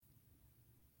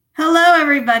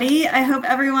everybody. I hope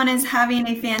everyone is having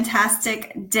a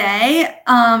fantastic day.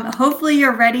 Hopefully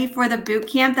you're ready for the boot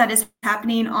camp that is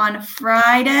happening on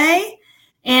Friday.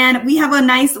 And we have a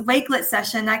nice Wakelet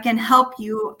session that can help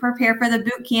you prepare for the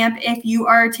boot camp if you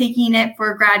are taking it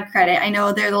for grad credit. I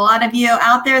know there's a lot of you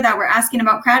out there that were asking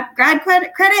about grad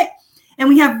credit. And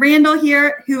we have Randall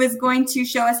here who is going to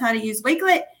show us how to use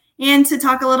Wakelet and to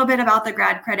talk a little bit about the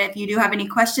grad credit. If you do have any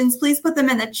questions, please put them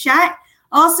in the chat.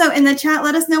 Also in the chat,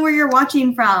 let us know where you're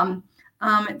watching from.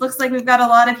 It looks like we've got a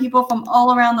lot of people from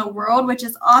all around the world, which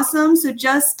is awesome. So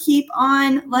just keep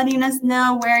on letting us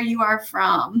know where you are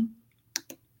from.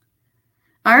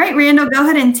 All right, Randall, go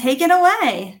ahead and take it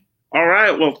away. All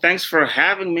right. Well, thanks for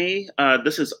having me.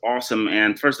 This is awesome.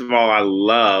 And first of all, I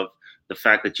love the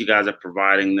fact that you guys are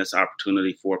providing this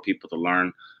opportunity for people to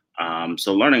learn.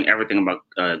 So learning everything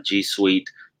about G Suite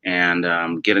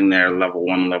and getting their level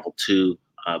 1, level 2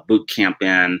 boot camp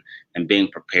in and being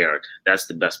prepared. That's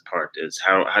the best part, is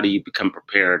how do you become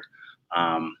prepared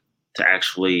to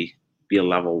actually be a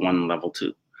level 1, level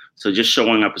 2. So just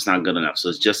showing up is not good enough. So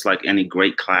it's just like any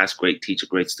great class, great teacher,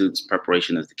 great students,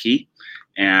 preparation is the key.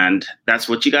 And that's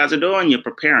what you guys are doing. You're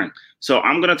preparing. So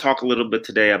I'm going to talk a little bit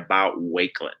today about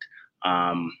Wakelet.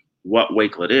 What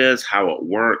Wakelet is, how it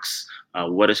works,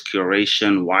 what is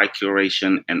curation, why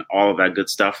curation, and all of that good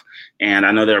stuff. And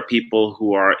I know there are people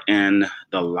who are in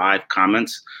the live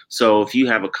comments. So if you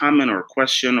have a comment or a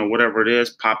question or whatever it is,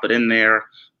 pop it in there.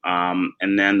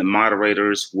 And then the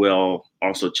moderators will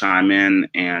also chime in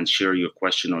and share your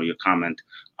question or your comment.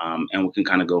 And we can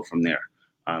kind of go from there.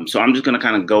 So I'm just going to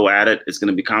kind of go at it. It's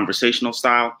going to be conversational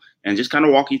style and just kind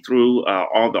of walk you through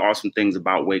all the awesome things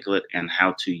about Wakelet and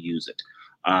how to use it.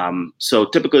 So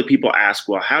typically people ask,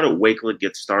 well, how did Wakelet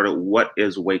get started? What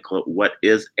is Wakelet? What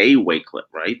is a Wakelet,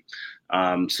 right?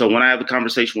 So when I have a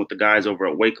conversation with the guys over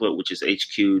at Wakelet, which is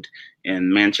HQ'd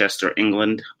in Manchester,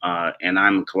 England, and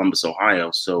I'm in Columbus,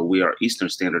 Ohio, so we are Eastern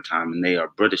Standard Time and they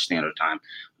are British Standard Time.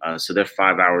 So they're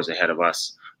 5 hours ahead of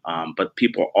us. But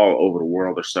people all over the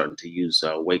world are starting to use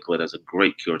Wakelet as a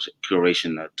great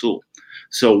curation tool.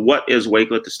 So what is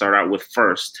Wakelet to start out with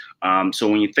first? So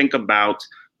when you think about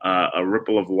a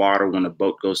ripple of water, when a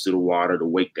boat goes through the water, the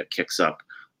wake that kicks up.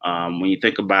 When you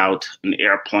think about an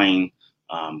airplane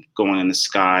going in the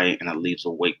sky and it leaves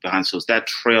a wake behind. So it's that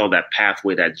trail, that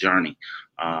pathway, that journey.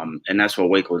 And that's what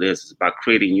Wakelet is. It's about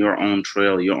creating your own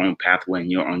trail, your own pathway,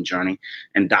 and your own journey,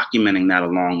 and documenting that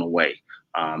along the way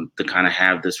to kind of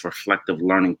have this reflective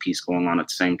learning piece going on at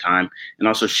the same time, and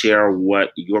also share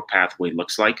what your pathway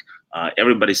looks like.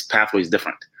 Everybody's pathway is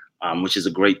different. Which is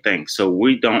a great thing. So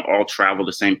we don't all travel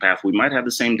the same path. We might have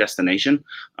the same destination,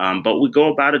 but we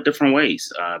go about it different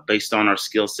ways based on our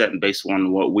skill set and based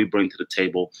on what we bring to the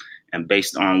table and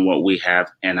based on what we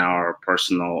have in our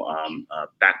personal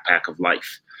backpack of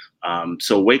life.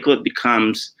 So Wakelet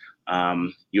becomes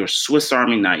your Swiss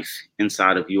Army knife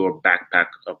inside of your backpack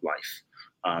of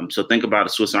life. So think about a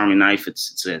Swiss Army knife.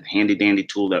 It's a handy dandy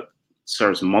tool that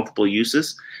serves multiple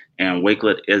uses. And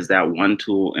Wakelet is that one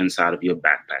tool inside of your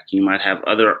backpack. You might have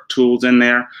other tools in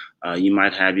there. You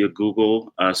might have your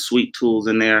Google Suite tools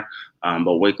in there. But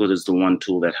Wakelet is the one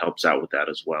tool that helps out with that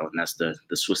as well. And that's the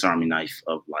Swiss Army knife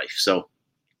of life. So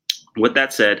with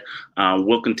that said,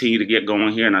 we'll continue to get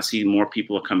going here. And I see more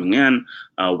people are coming in,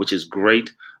 which is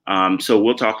great. So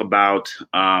we'll talk about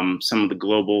some of the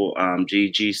global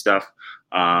GEG stuff.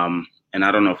 And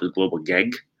I don't know if it's global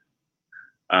GEG.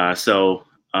 So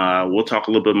we'll talk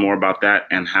a little bit more about that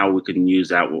and how we can use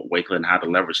that with Wakelet and how to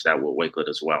leverage that with Wakelet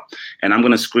as well. And I'm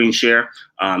going to screen share.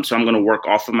 So I'm going to work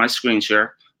off of my screen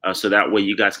share so that way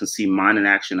you guys can see mine in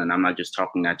action and I'm not just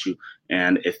talking at you.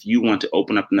 And if you want to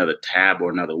open up another tab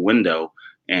or another window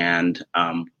and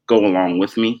go along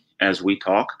with me as we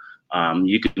talk,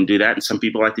 you can do that. And some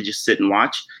people like to just sit and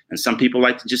watch. And some people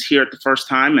like to just hear it the first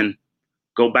time and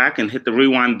go back and hit the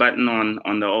rewind button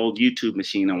on the old YouTube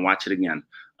machine and watch it again.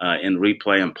 And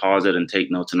replay and pause it and take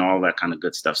notes and all that kind of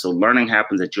good stuff. So learning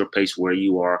happens at your pace where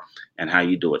you are and how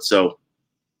you do it. So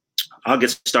I'll get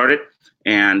started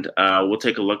and we'll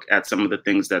take a look at some of the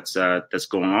things that's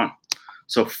going on.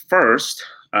 So first,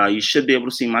 you should be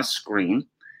able to see my screen,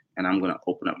 and I'm going to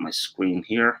open up my screen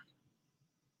here.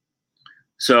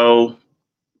 So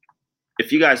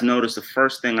if you guys notice, the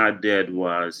first thing I did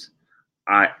was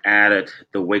I added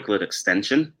the Wakelet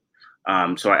extension.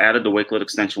 So I added the Wakelet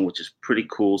extension, which is pretty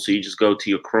cool. So you just go to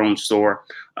your Chrome store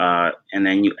and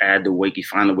then you add you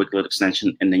find the Wakelet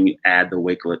extension, and then you add the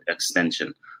Wakelet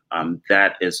extension.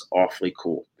 That is awfully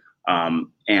cool.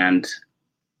 And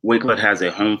Wakelet has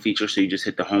a home feature. So you just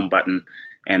hit the home button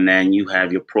and then you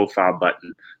have your profile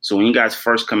button. So when you guys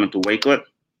first come into Wakelet,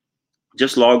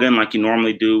 just log in like you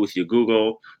normally do with your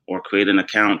Google or create an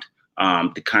account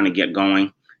to kind of get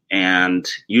going. And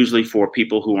usually for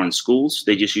people who are in schools,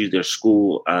 they just use their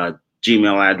school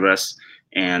Gmail address,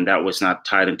 and that was not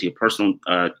tied into your personal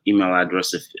email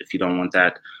address if you don't want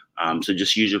that. So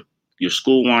just use your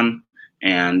school one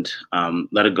and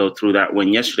let it go through that.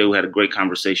 When yesterday we had a great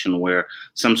conversation where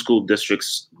some school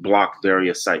districts block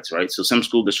various sites, right? So some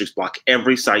school districts block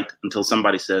every site until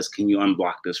somebody says, can you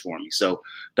unblock this for me? So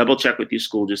double check with your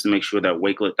school just to make sure that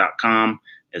wakelet.com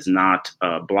is not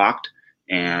blocked.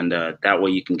 And that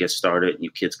way you can get started and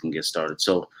your kids can get started.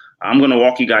 So I'm going to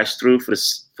walk you guys through for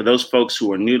those folks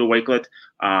who are new to Wakelet.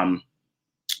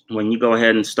 When you go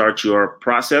ahead and start your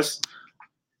process,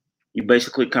 you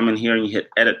basically come in here and you hit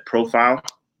edit profile.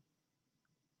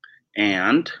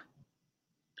 And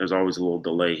there's always a little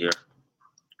delay here.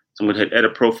 So I'm going to hit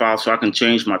edit profile so I can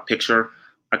change my picture.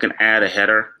 I can add a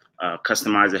header,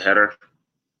 customize a header.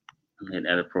 And hit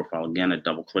edit profile again. I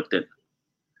double clicked it.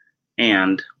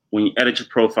 And when you edit your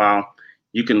profile,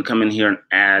 you can come in here and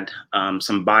add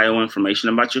some bio information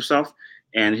about yourself.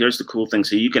 And here's the cool thing.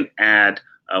 So you can add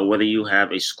whether you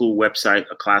have a school website,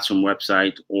 a classroom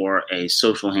website, or a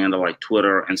social handle like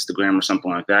Twitter, Instagram, or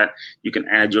something like that. You can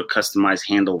add your customized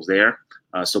handles there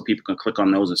so people can click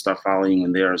on those and start following you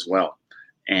in there as well.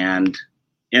 And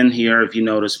in here, if you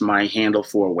notice, my handle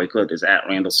for Wakelet is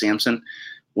 @RandallSampson.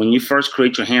 When you first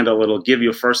create your handle, it'll give you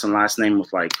a first and last name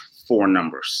with like 4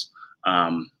 numbers.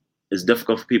 It's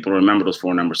difficult for people to remember those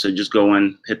 4 numbers. So just go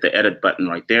in, hit the edit button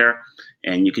right there,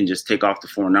 and you can just take off the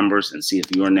 4 numbers and see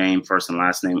if your name, first and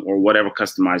last name, or whatever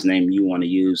customized name you want to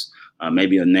use,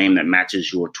 maybe a name that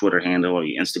matches your Twitter handle or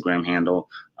your Instagram handle,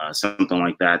 something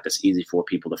like that that's easy for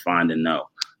people to find and know.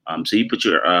 So you put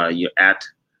your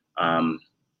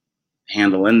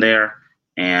handle in there,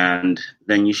 and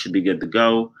then you should be good to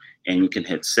go, and you can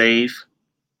hit save.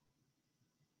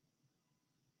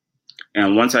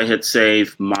 And once I hit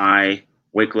save, my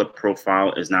Wakelet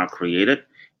profile is now created,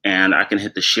 and I can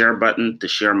hit the share button to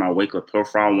share my Wakelet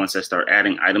profile once I start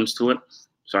adding items to it.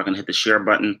 So I can hit the share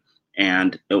button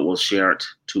and it will share it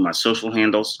to my social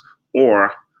handles.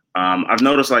 Or I've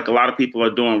noticed like a lot of people are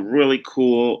doing really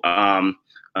cool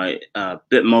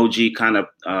Bitmoji kind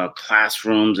of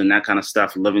classrooms and that kind of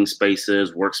stuff, living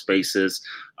spaces, workspaces.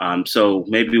 So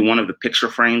maybe one of the picture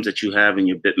frames that you have in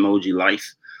your Bitmoji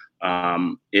life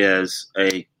is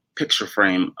a picture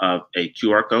frame of a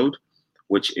QR code,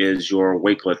 which is your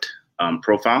Wakelet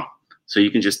profile. So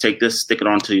you can just take this, stick it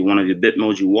onto one of your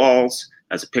Bitmoji walls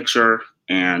as a picture,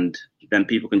 and then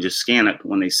people can just scan it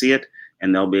when they see it,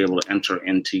 and they'll be able to enter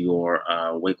into your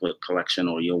Wakelet collection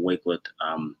or your Wakelet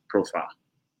profile.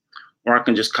 Or I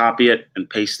can just copy it and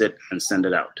paste it and send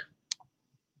it out.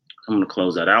 I'm going to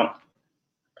close that out.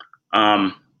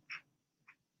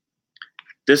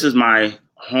 This is my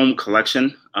home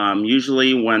collection.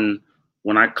 Usually when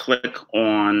I click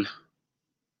on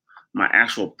my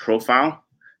actual profile,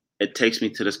 it takes me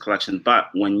to this collection. But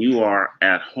when you are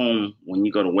at home, when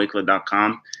you go to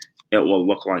wakelet.com, it will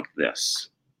look like this.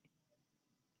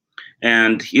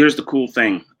 And here's the cool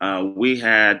thing. We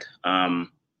had,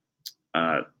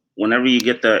 whenever you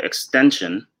get the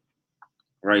extension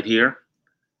right here,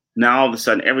 now all of a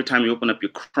sudden, every time you open up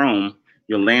your Chrome,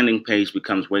 your landing page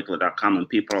becomes wakelet.com, and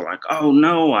people are like, oh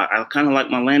no, I kind of like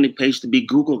my landing page to be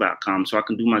google.com so I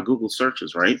can do my Google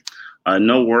searches, right?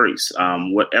 No worries.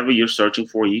 Whatever you're searching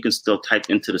for, you can still type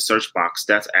into the search box.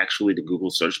 That's actually the Google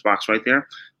search box right there,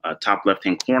 top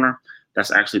left-hand corner.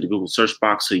 That's actually the Google search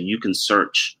box, so you can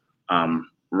search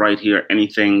right here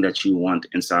anything that you want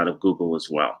inside of Google as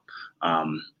well.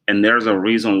 And there's a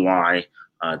reason why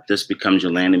this becomes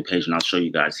your landing page, and I'll show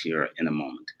you guys here in a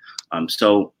moment.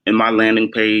 So in my landing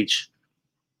page,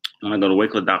 when I go to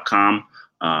wakelet.com,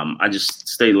 I just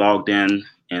stay logged in,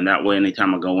 and that way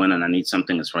anytime I go in and I need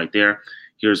something, it's right there.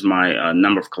 Here's my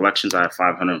number of collections. I have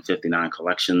 559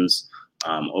 collections,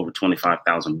 over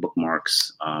 25,000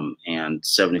 bookmarks, and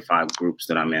 75 groups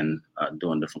that I'm in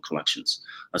doing different collections.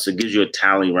 So it gives you a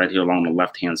tally right here along the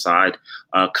left-hand side.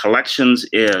 Collections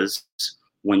is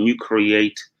when you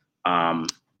create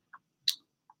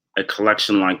a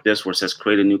collection like this where it says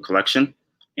create a new collection,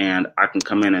 and I can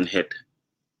come in and hit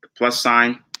the plus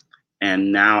sign, and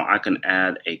now I can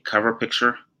add a cover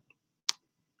picture,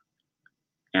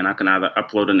 and I can either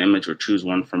upload an image or choose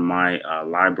one from my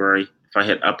library. If I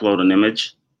hit upload an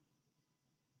image,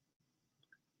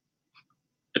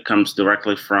 it comes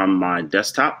directly from my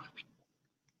desktop.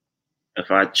 If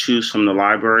I choose from the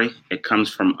library, it comes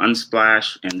from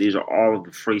Unsplash, and these are all of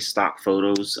the free stock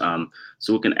photos.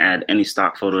 So we can add any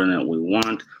stock photo in that we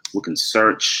want. We can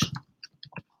search.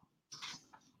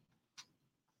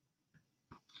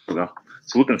 we go.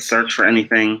 So we can search for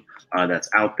anything that's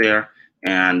out there.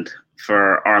 And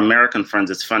for our American friends,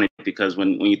 it's funny because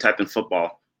when you type in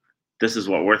football, this is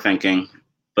what we're thinking,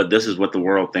 but this is what the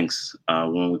world thinks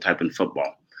when we type in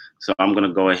football. So I'm going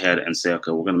to go ahead and say,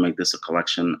 okay, we're going to make this a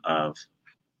collection of,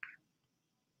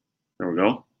 there we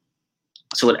go.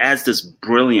 So it adds this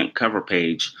brilliant cover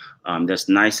page that's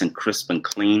nice and crisp and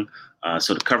clean.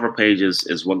 So the cover page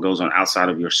is what goes on outside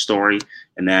of your story.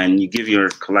 And then you give your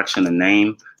collection a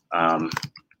name.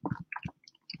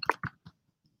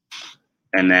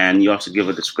 And then you also give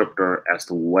a descriptor as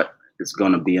to what is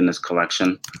going to be in this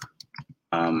collection.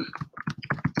 And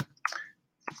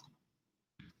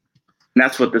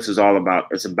that's what this is all about.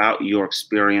 It's about your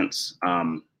experience.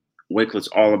 Wakelet's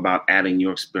all about adding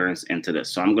your experience into this.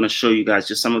 So I'm going to show you guys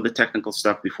just some of the technical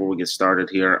stuff before we get started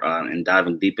here and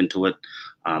diving deep into it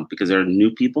because there are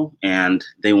new people and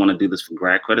they want to do this for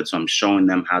grad credit. So I'm showing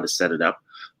them how to set it up.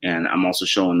 And I'm also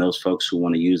showing those folks who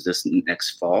want to use this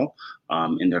next fall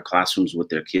in their classrooms with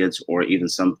their kids, or even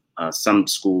some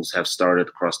schools have started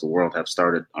across the world have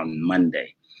started on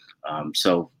Monday.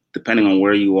 So depending on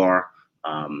where you are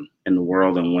in the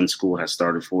world and when school has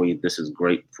started for you, this is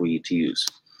great for you to use.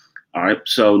 All right,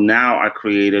 so now I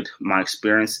created my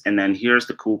experience, and then here's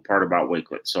the cool part about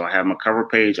Wakelet. So I have my cover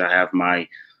page, I have my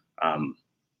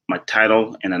my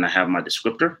title, and then I have my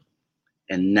descriptor.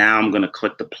 And now I'm going to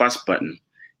click the plus button,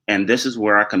 and this is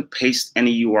where I can paste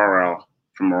any URL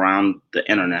from around the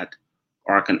internet,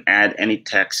 or I can add any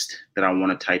text that I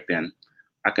want to type in.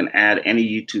 I can add any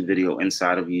YouTube video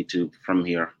inside of YouTube from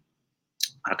here.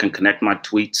 I can connect my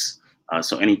tweets,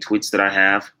 so any tweets that I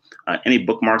have. Any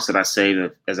bookmarks that I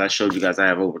saved, as I showed you guys, I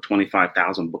have over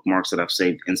 25,000 bookmarks that I've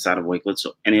saved inside of Wakelet.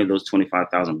 So any of those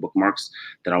 25,000 bookmarks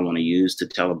that I want to use to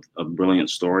tell a brilliant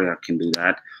story, I can do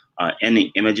that.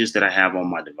 Any images that I have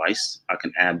on my device, I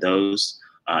can add those.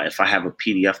 If I have a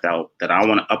PDF that I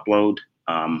want to upload,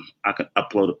 I can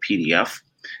upload a PDF.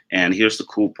 And here's the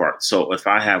cool part. So if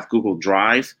I have Google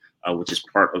Drive, which is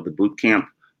part of the boot camp,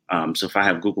 so if I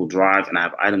have Google Drive and I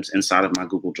have items inside of my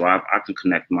Google Drive, I can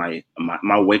connect my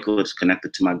Wakelet is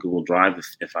connected to my Google Drive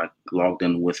if I logged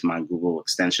in with my Google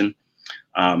extension.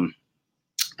 And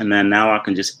then now I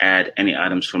can just add any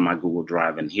items from my Google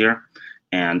Drive in here.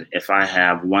 And if I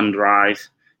have OneDrive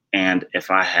and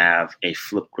if I have a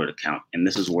Flipgrid account, and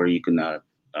this is where you can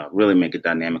really make it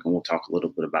dynamic, and we'll talk a little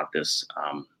bit about this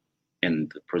in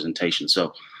the presentation.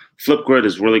 So Flipgrid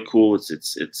is really cool.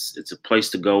 It's a place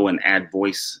to go and add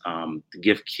voice to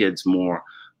give kids more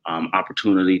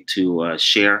opportunity to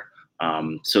share.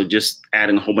 So just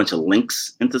adding a whole bunch of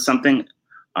links into something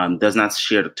does not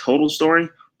share the total story,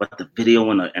 but the video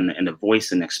and the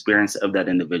voice and experience of that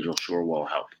individual sure will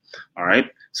help. All right.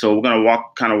 So we're gonna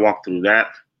kind of walk through that.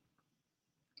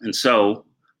 And so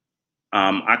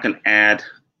I can add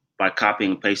by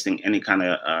copying and pasting any kind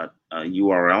of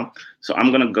URL. So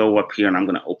I'm going to go up here and I'm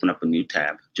going to open up a new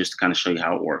tab just to kind of show you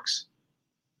how it works.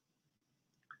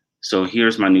 So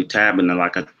here's my new tab. And then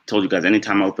like I told you guys,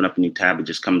 anytime I open up a new tab, it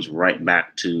just comes right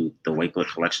back to the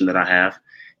Wakelet collection that I have.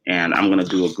 And I'm going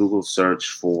to do a Google search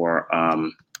for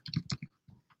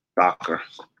soccer.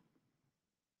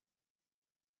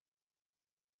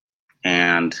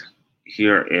 And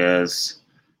here is,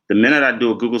 the minute I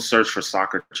do a Google search for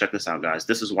soccer, check this out, guys.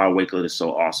 This is why Wakelet is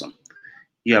so awesome.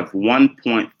 You have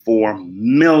 1.4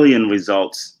 million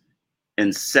results in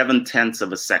 0.7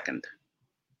 of a second.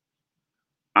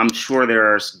 I'm sure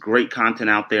there's great content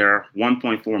out there.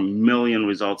 1.4 million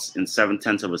results in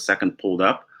 0.7 of a second pulled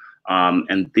up.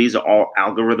 And these are all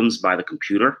algorithms by the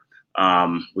computer,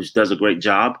 which does a great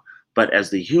job. But as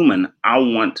the human, I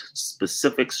want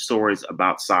specific stories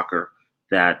about soccer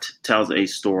that tells a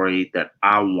story that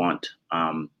I want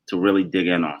to really dig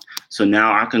in on. So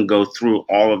now I can go through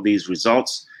all of these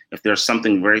results. If there's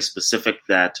something very specific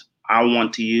that I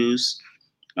want to use,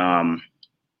 and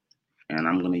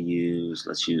I'm going to use,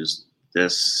 let's use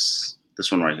this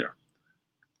one right here.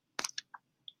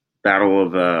 Battle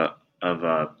of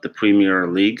the Premier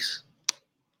Leagues.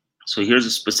 So here's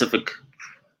a specific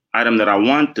item that I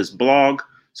want, this blog.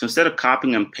 So instead of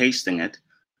copying and pasting it,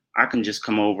 I can just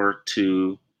come over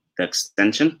to the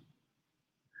extension.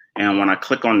 And when I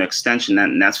click on the extension,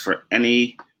 that's for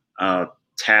any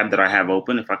tab that I have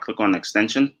open. If I click on the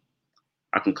extension,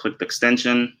 I can click the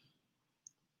extension.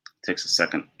 It takes a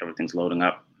second, everything's loading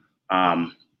up. I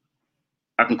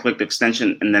can click the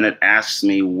extension and then it asks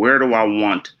me, where do I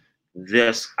want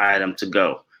this item to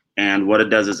go? And what it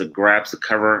does is it grabs the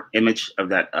cover image of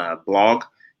that blog,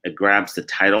 it grabs the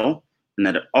title, and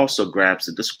then it also grabs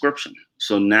the description.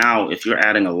 So now if you're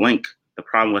adding a link, the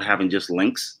problem with having just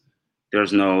links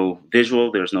There's no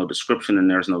visual, there's no description, and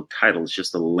there's no title. It's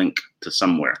just a link to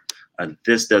somewhere.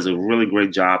 This does a really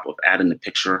great job of adding the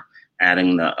picture,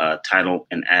 adding the title,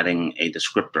 and adding a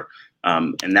descriptor.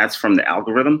 And that's from the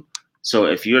algorithm. So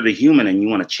if you're the human and you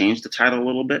want to change the title a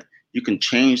little bit, you can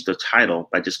change the title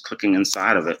by just clicking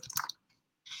inside of it.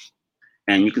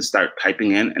 And you can start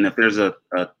typing in. And if there's a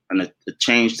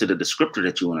change to the descriptor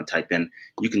that you want to type in,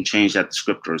 you can change that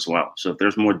descriptor as well. So if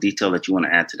there's more detail that you want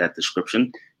to add to that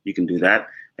description, you can do that.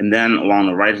 And then along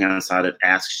the right-hand side, it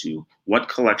asks you, what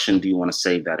collection do you want to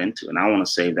save that into? And I want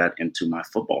to save that into my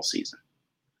football season.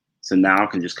 So now I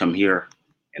can just come here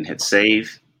and hit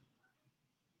save.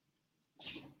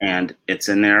 And it's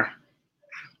in there.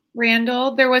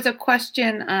 Randall, there was a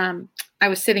question. I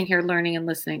was sitting here learning and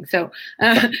listening. So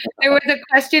there was a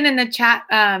question in the chat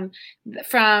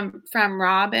from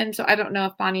Robin. So I don't know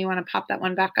if Bonnie, you want to pop that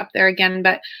one back up there again.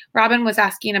 But Robin was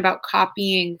asking about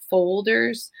copying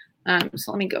folders.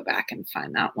 So let me go back and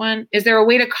find that one. Is there a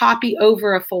way to copy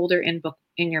over a folder in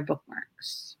your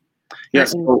bookmarks?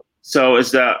 Yes. So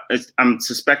I'm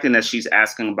suspecting that she's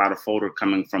asking about a folder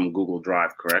coming from Google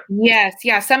Drive, correct? Yes.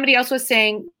 Yeah. Somebody else was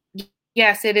saying,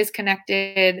 yes, it is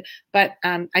connected, but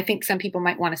I think some people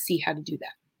might want to see how to do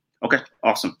that. Okay,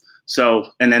 awesome.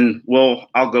 So, and then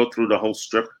I'll go through the whole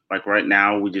strip. Like right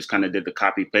now, we just kind of did the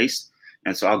copy paste.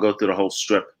 And so I'll go through the whole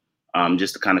strip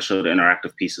just to kind of show the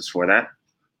interactive pieces for that.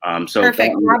 So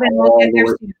perfect. Robin, we'll get there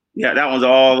soon. Yeah, that one's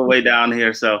all the way down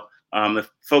here. So if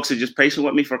folks are just patient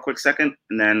with me for a quick second,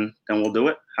 and then we'll do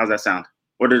it. How's that sound?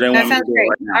 Or do they want me to do it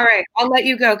right now? All right, I'll let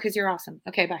you go because you're awesome.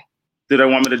 Okay, bye. Do they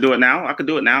want me to do it now? I could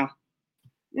do it now.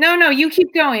 No, you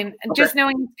keep going. Okay. Just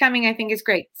knowing it's coming, I think, is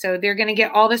great. So they're going to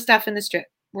get all the stuff in the strip.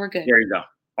 We're good. There you go.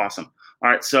 Awesome. All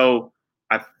right. So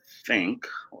I think,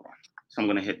 hold on. So I'm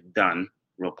going to hit done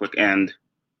real quick and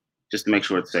just to make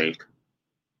sure it's saved.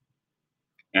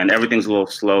 And everything's a little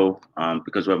slow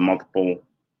because we have multiple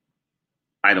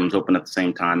items open at the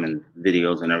same time and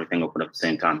videos and everything open at the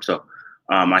same time. So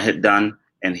I hit done,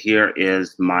 and here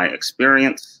is my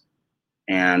experience.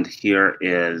 And here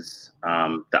is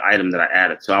the item that I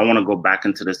added. So I want to go back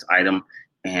into this item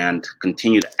and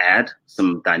continue to add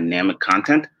some dynamic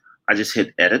content. I just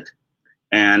hit edit.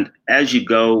 And as you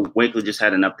go, Wakelet just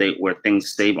had an update where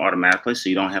things save automatically. So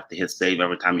you don't have to hit save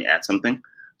every time you add something.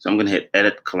 So I'm going to hit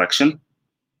edit collection.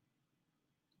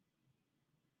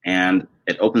 And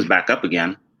it opens back up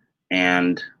again.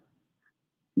 And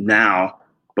now,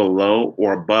 below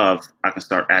or above, I can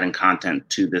start adding content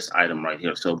to this item right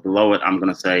here. So below it, I'm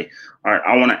going to say, all right,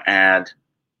 I want to add,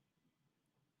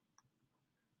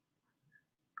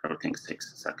 everything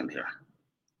takes a second here.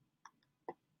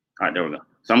 All right, there we go.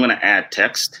 So I'm going to add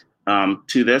text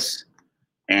to this.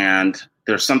 And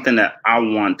there's something that I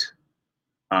want,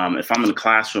 if I'm in the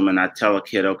classroom and I tell a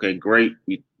kid, okay, great,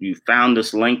 you found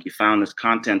this link, you found this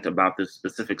content about this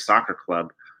specific soccer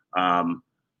club,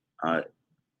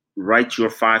 write your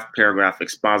 5-paragraph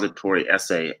expository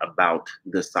essay about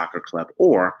this soccer club,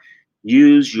 or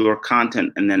use your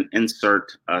content and then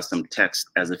insert some text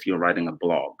as if you're writing a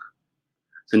blog.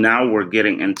 So now we're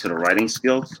getting into the writing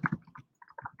skills.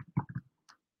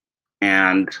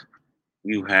 And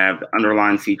you have the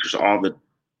underline features, all the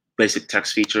basic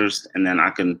text features, and then I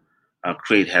can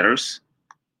create headers.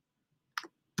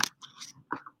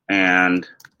 And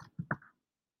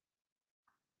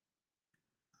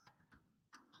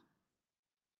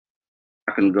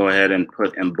I can go ahead and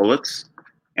put in bullets,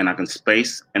 and I can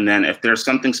space. And then if there's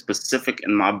something specific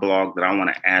in my blog that I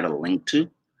want to add a link to,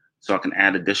 so I can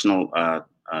add additional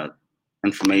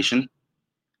information,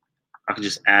 I can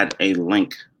just add a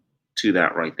link to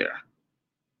that right there.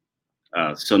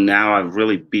 So now I've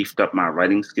really beefed up my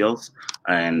writing skills,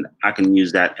 and I can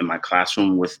use that in my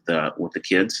classroom with the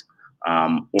kids,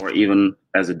 or even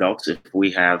as adults if we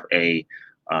have a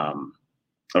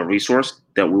resource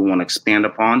that we want to expand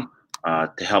upon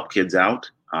to help kids out.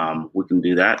 We can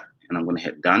do that, and I'm going to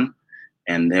hit done,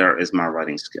 and there is my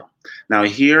writing skill. Now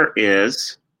here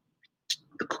is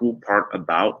the cool part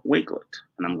about Wakelet,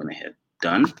 and I'm going to hit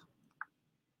done.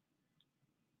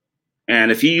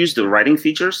 And if you use the writing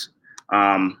features,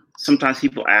 sometimes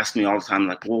people ask me all the time,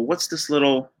 like, well, what's this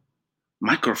little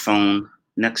microphone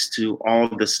next to all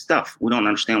of this stuff? We don't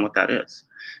understand what that is.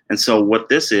 And so what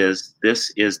this is the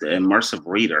immersive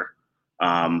reader.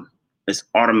 It's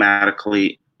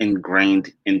automatically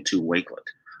ingrained into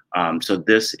Wakelet. So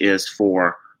this is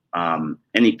for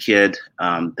any kid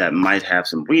that might have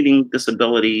some reading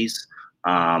disabilities,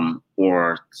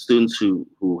 or students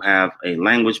who have a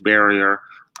language barrier.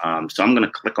 So I'm going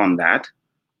to click on that.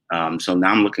 So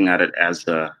now I'm looking at it as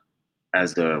the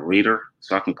reader.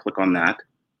 So I can click on that.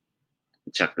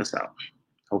 Check this out.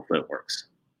 Hopefully it works.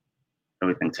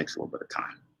 Everything takes a little bit of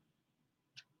time.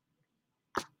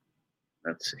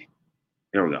 Let's see.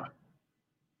 Here we go.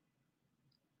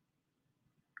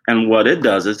 And what it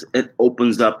does is it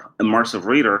opens up Immersive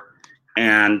Reader,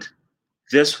 and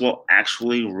this will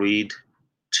actually read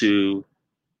to,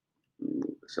 move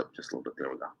this up just a little bit. There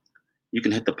we go. You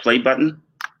can hit the play button.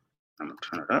 I'm going to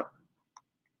turn it up.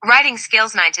 Writing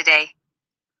Skills 9 today.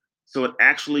 So it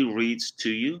actually reads to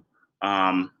you,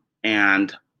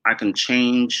 and I can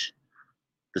change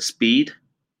the speed,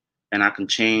 and I can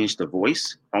change the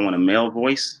voice. If I want a male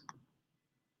voice.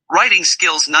 Writing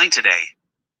Skills 9 today.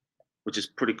 Which is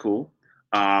pretty cool.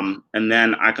 And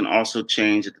then I can also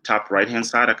change at the top right-hand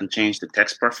side, I can change the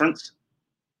text preference.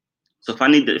 So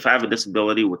if I have a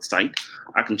disability with sight,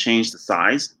 I can change the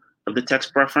size of the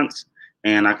text preference,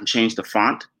 and I can change the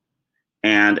font.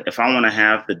 And if I want to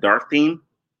have the dark theme,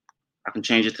 I can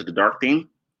change it to the dark theme.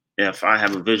 If I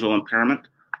have a visual impairment,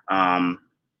 I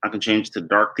can change it to the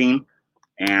dark theme.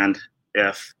 And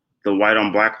if the white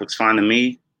on black looks fine to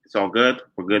me, it's all good.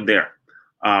 We're good there.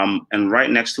 And right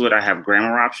next to it, I have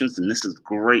grammar options, and this is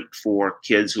great for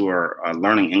kids who are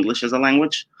learning English as a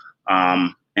language,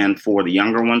 and for the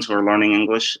younger ones who are learning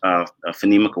English,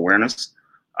 phonemic awareness.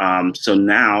 So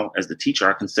now, as the teacher,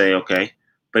 I can say, okay,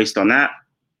 based on that,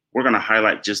 we're going to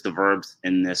highlight just the verbs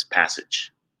in this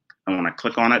passage. And when I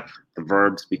click on it, the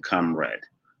verbs become red.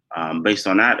 Based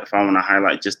on that, if I want to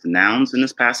highlight just the nouns in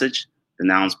this passage, the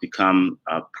nouns become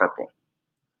purple.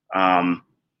 And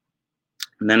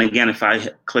then again, if I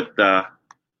click the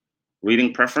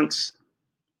reading preference,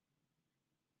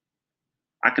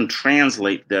 I can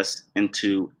translate this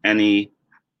into any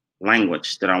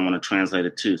language that I want to translate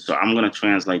it to. So I'm going to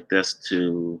translate this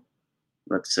to,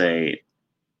 let's say,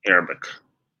 Arabic,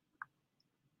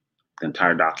 the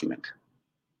entire document.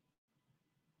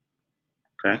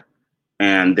 Okay,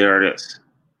 and there it is.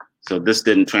 So this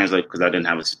didn't translate because I didn't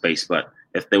have a space, but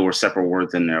if there were separate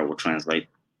words in there, it will translate.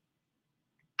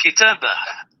 Kitaba.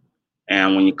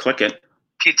 And when you click it,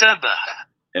 Kitaba.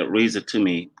 It reads it to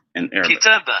me in Arabic.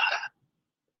 Kitaba.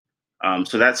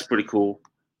 So that's pretty cool.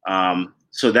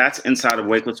 So that's inside of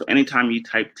Wakelet. So anytime you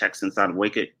type text inside of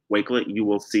Wakelet, you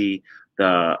will see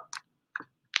the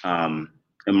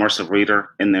Immersive Reader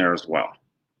in there as well.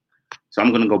 So I'm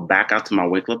going to go back out to my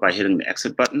Wakelet by hitting the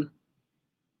exit button.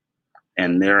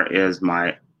 And here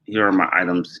are my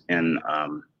items in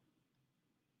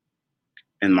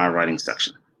my writing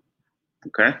section.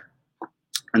 Okay.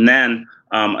 And then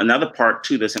another part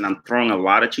to this, and I'm throwing a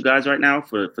lot at you guys right now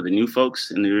for the new folks,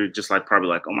 and you're just like probably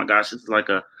like, oh my gosh, this is like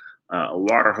a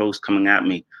water hose coming at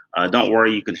me. Don't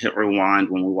worry, you can hit rewind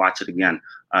when we watch it again.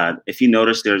 If you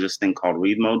notice, there's this thing called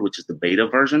read mode, which is the beta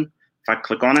version. If I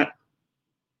click on it,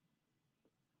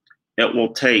 it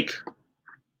will take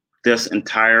this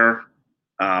entire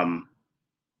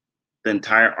the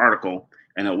entire article,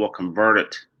 and it will convert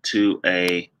it to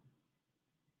the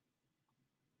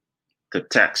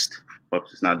text.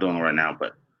 Whoops, it's not doing it right now,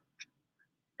 but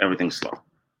everything's slow.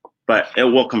 But it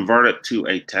will convert it to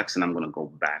a text, and I'm going to go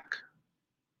back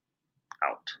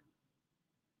out.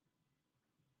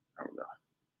 There we go.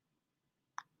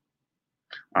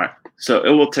 All right, so it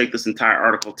will take this entire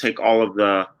article, take all of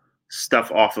the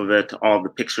stuff off of it, all the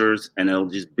pictures, and it'll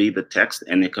just be the text,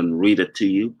 and it can read it to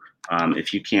you.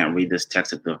 If you can't read this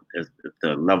text, if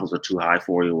the levels are too high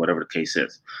for you, whatever the case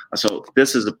is. So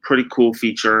this is a pretty cool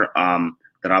feature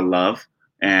that I love.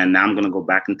 And now I'm going to go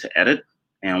back into edit,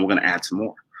 and we're going to add some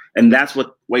more. And that's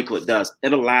what Wakelet does.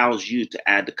 It allows you to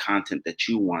add the content that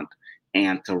you want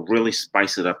and to really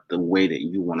spice it up the way that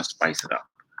you want to spice it up.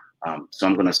 So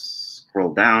I'm going to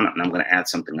scroll down, and I'm going to add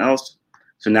something else.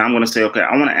 So now I'm going to say, okay,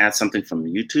 I want to add something from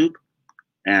YouTube.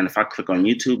 And if I click on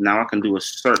YouTube, now I can do a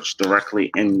search directly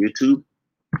in YouTube.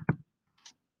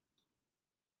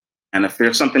 And if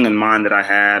there's something in mind that I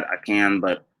had, I can,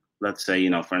 but let's say,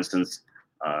 for instance,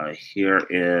 here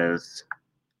is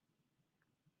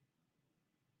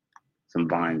some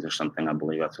vines or something. I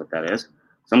believe that's what that is.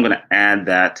 So I'm going to add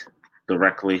that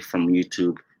directly from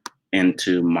YouTube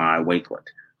into my Wakelet.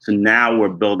 So now we're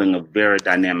building a very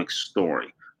dynamic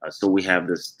story. So we have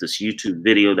this YouTube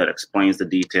video that explains the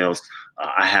details.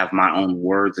 I have my own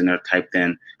words in there typed in,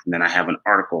 and then I have an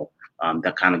article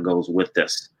that kind of goes with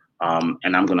this.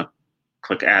 And I'm going to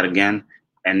click add again.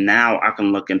 And now I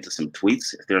can look into some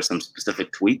tweets if there are some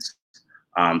specific tweets.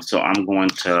 So I'm going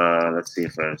to, let's see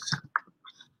if there's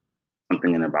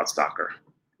something in about soccer.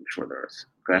 I'm sure there is.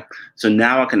 Okay. So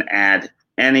now I can add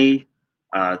any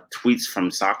tweets from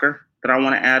soccer that I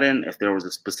want to add in if there was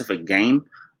a specific game.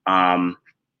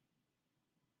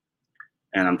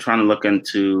 And I'm trying to look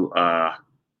into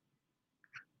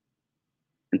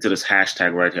into this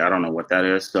hashtag right here. I don't know what that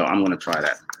is, so I'm going to try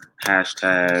that.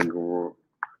 Hashtag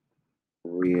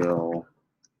real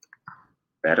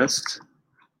best.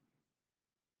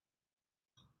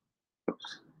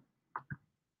 Oops.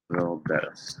 Real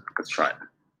best. Let's try it.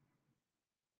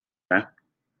 Okay.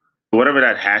 Whatever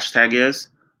that hashtag is,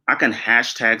 I can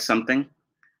hashtag something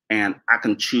and I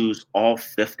can choose all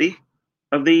 50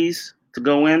 of these to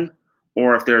go in.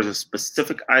 Or if there's a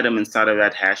specific item inside of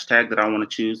that hashtag that I want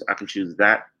to choose, I can choose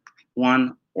that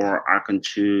one, or I can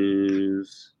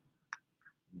choose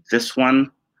this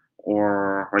one,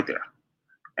 or right there.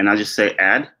 And I just say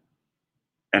add,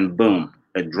 and boom,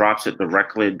 it drops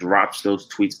those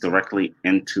tweets directly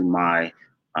into my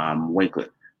Wakelet.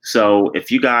 So if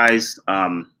you guys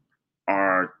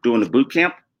are doing a boot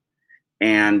camp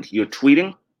and you're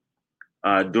tweeting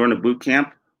during the boot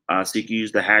camp, so you can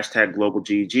use the hashtag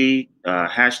GlobalGG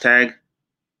hashtag,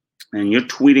 and you're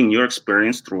tweeting your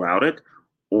experience throughout it,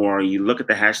 or you look at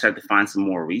the hashtag to find some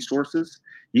more resources,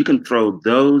 you can throw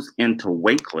those into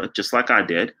Wakelet, just like I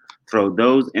did, throw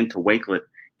those into Wakelet,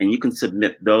 and you can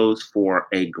submit those for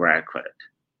a grad credit.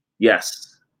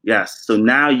 Yes, yes. So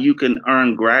now you can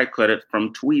earn grad credit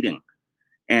from tweeting.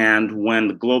 And when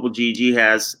the Global GG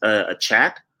has a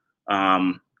chat,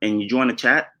 and you join the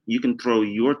chat, you can throw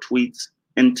your tweets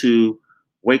into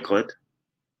Wakelet,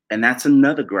 and that's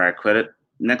another grad credit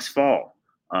next fall.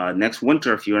 Next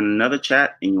winter, if you're in another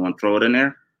chat and you want to throw it in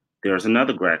there, there's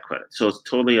another grad credit. So it's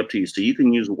totally up to you. So you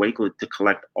can use Wakelet to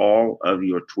collect all of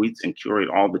your tweets and curate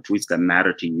all the tweets that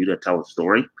matter to you to tell a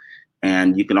story.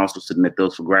 And you can also submit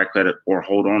those for grad credit or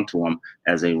hold on to them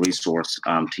as a resource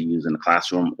to use in the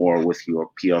classroom or with your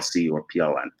PLC or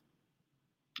PLN.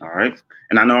 All right.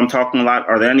 And I know I'm talking a lot.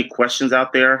 Are there any questions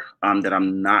out there that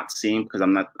I'm not seeing, because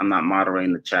I'm not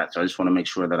moderating the chat. So I just want to make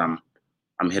sure that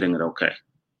I'm hitting it okay.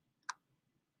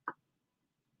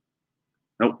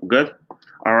 Nope. Good.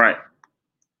 All right.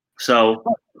 So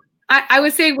I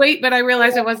was saying wait, but I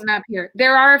realized I wasn't up here.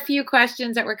 There are a few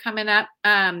questions that were coming up,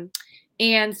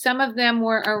 and some of them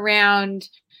were around.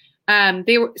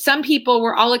 Some people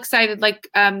were all excited, like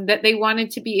that they wanted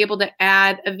to be able to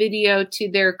add a video to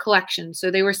their collection.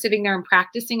 So they were sitting there and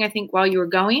practicing, I think, while you were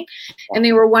going, and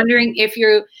they were wondering if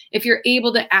you're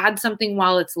able to add something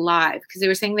while it's live, because they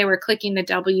were saying they were clicking the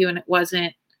W and it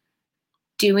wasn't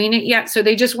doing it yet. So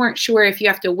they just weren't sure if you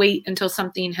have to wait until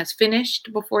something has finished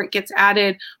before it gets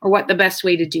added, or what the best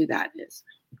way to do that is.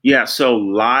 Yeah. So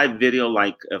live video,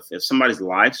 like if somebody's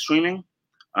live streaming,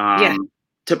 yeah.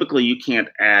 Typically you can't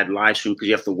add live stream because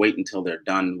you have to wait until they're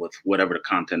done with whatever the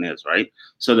content is, right?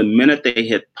 So the minute they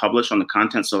hit publish on the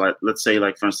content, so like, let's say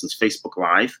like, for instance, Facebook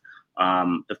Live,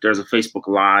 if there's a Facebook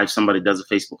Live, somebody does a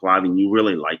Facebook Live and you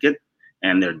really like it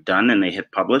and they're done and they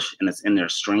hit publish and it's in their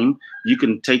stream, you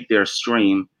can take their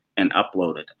stream and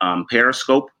upload it.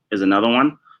 Periscope is another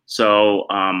one. So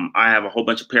I have a whole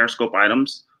bunch of Periscope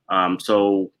items.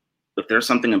 So if there's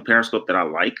something in Periscope that I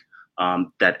like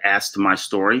that adds to my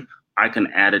story, I can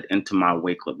add it into my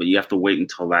Wakelet, but you have to wait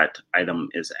until that item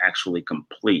is actually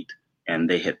complete and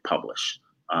they hit publish.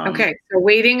 Okay, so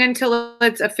waiting until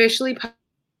it's officially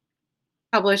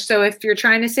published. So if you're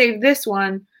trying to save this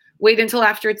one, wait until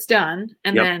after it's done,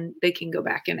 and then they can go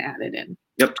back and add it in.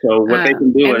 Yep. So what they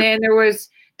can do and then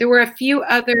there were a few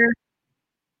other.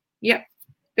 Yep.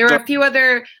 There were a few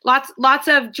other lots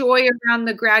of joy around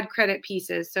the grad credit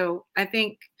pieces. So I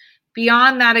think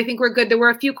beyond that, I think we're good. There were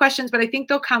a few questions, but I think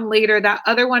they'll come later. That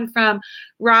other one from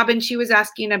Robin, she was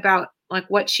asking about like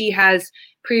what she has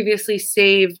previously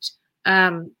saved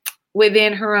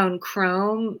within her own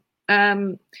Chrome.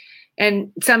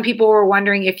 And some people were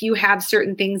wondering if you have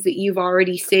certain things that you've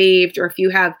already saved, or if you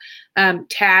have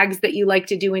tags that you like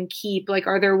to do and keep, like,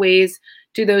 are there ways,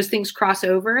 do those things cross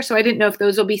over? So I didn't know if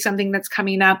those will be something that's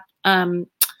coming up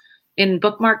in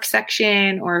bookmark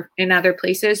section or in other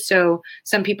places. So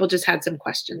some people just had some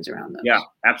questions around those. Yeah,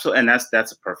 absolutely. And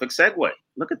that's a perfect segue.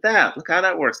 Look at that. Look how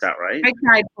that works out, right? I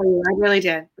tried for you. I really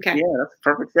did. Okay. Yeah, that's a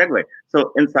perfect segue.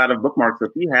 So inside of bookmarks,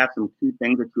 if you have some key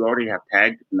things that you already have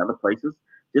tagged in other places,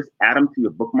 just add them to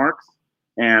your bookmarks.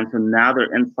 And so now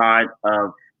they're inside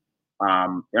of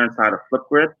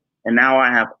Flipgrid. And now I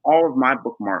have all of my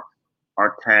bookmarks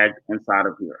are tagged inside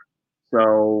of here.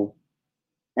 So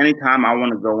anytime I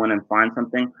want to go in and find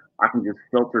something, I can just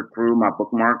filter through my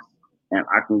bookmarks and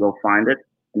I can go find it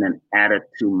and then add it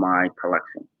to my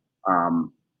collection.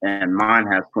 And mine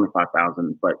has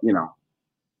 25,000, but you know,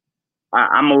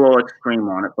 I'm a little extreme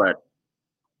on it, but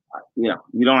you know,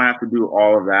 you don't have to do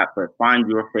all of that, but find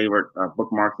your favorite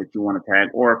bookmarks that you want to tag,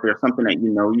 or if there's something that you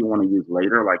know you want to use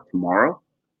later, like tomorrow,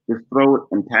 just throw it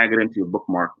and tag it into your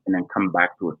bookmark and then come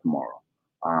back to it tomorrow.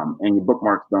 and your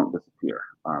bookmarks don't disappear.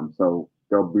 So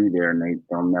they'll be there and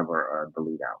they'll never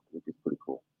delete out, which is pretty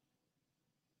cool.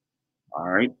 All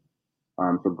right.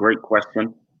 So great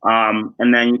question.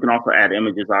 And then you can also add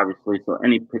images, obviously. So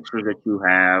any pictures that you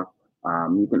have,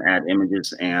 you can add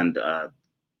images, and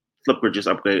Flipgrid just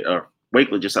upgraded, or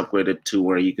Wakelet just upgraded to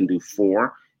where you can do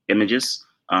 4 images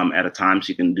at a time. So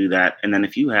you can do that. And then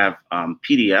if you have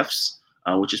PDFs,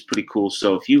 which is pretty cool.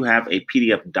 So if you have a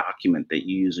PDF document that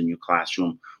you use in your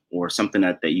classroom, or something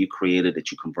that you created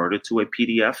that you converted to a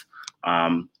PDF,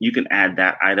 you can add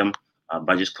that item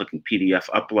by just clicking PDF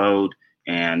upload,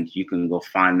 and you can go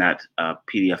find that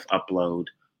PDF upload,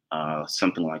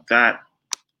 something like that,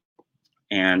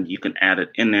 and you can add it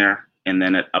in there, and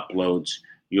then it uploads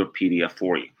your PDF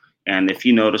for you. And if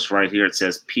you notice right here, it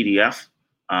says PDF.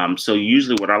 So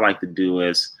usually what I like to do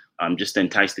is just to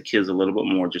entice the kids a little bit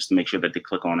more, just to make sure that they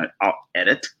click on it, I'll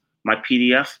edit my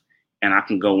PDF, and I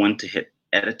can go in to hit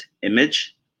edit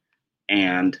image,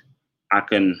 and I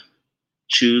can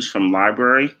choose from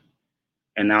library,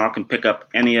 and now I can pick up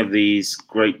any of these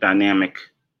great dynamic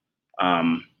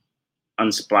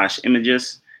unsplash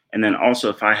images. And then also,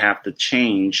 if I have to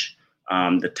change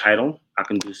the title, I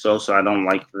can do so. So I don't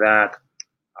like that.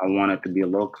 I want it to be a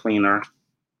little cleaner.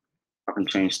 I can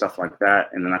change stuff like that.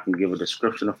 And then I can give a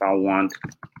description if I want,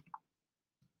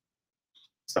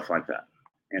 stuff like that.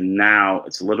 And now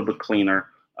it's a little bit cleaner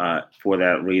for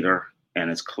that reader, and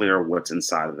it's clear what's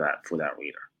inside of that for that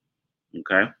reader.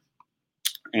 Okay.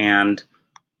 And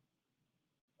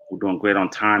we're doing great on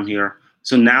time here.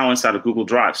 So now inside of Google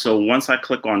Drive. So once I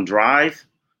click on Drive,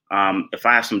 if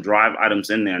I have some Drive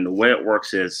items in there, and the way it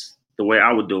works is the way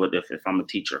I would do it if I'm a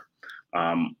teacher.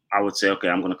 I would say, okay,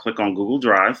 I'm going to click on Google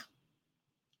Drive,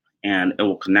 and it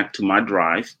will connect to my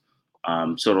Drive.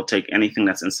 So it'll take anything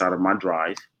that's inside of my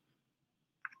Drive.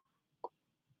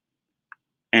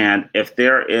 And if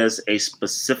there is a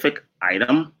specific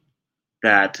item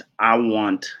that I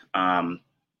want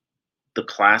the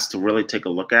class to really take a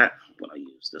look at, I'm going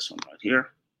to use this one right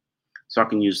here. So I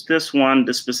can use this one,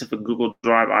 this specific Google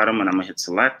Drive item, and I'm going to hit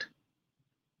select.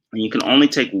 And you can only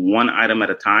take one item at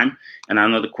a time. And I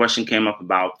know the question came up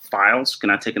about files. Can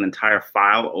I take an entire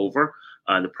file over?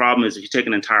 The problem is if you take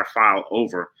an entire file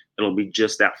over, it'll be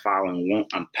just that file and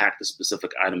won't unpack the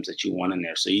specific items that you want in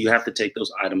there. So you have to take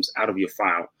those items out of your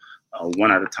file one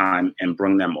at a time and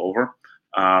bring them over.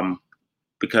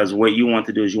 Because what you want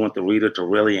to do is you want the reader to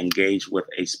really engage with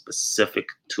a specific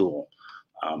tool.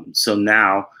 So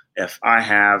now if I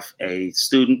have a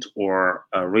student or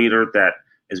a reader that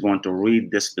is going to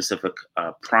read this specific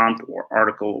prompt or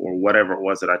article or whatever it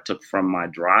was that I took from my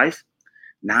Drive,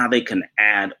 now they can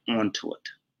add onto it,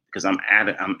 because I'm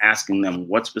asking them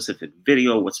what specific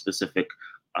video, what specific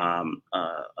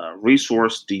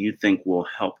resource do you think will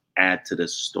help add to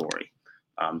this story?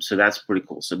 So that's pretty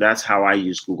cool. So that's how I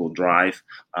use Google Drive.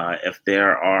 If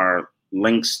there are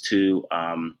links to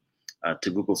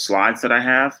Google Slides that I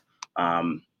have,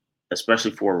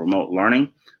 especially for remote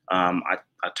learning, I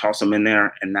toss them in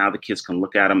there, and now the kids can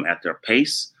look at them at their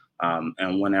pace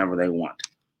and whenever they want.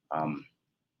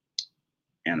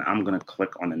 And I'm going to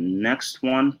click on the next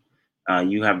one.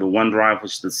 You have the OneDrive,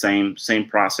 which is the same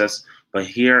process. But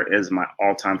here is my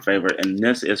all-time favorite, and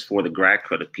this is for the grad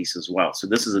credit piece as well. So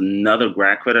this is another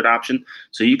grad credit option.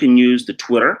 So you can use the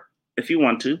Twitter if you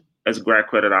want to as a grad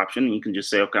credit option. You can just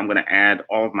say, okay, I'm going to add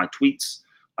all of my tweets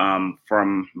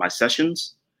from my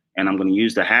sessions, and I'm going to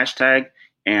use the hashtag.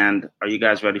 And are you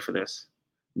guys ready for this?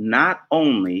 Not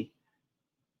only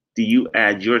do you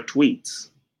add your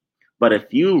tweets, but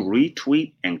if you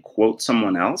retweet and quote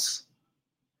someone else,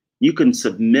 you can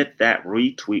submit that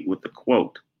retweet with the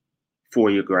quote for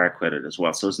your grad credit as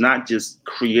well. So it's not just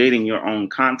creating your own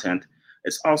content,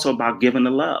 it's also about giving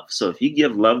the love. So if you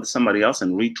give love to somebody else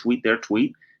and retweet their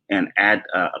tweet and add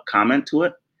a comment to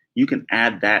it, you can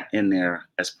add that in there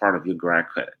as part of your grad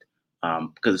credit,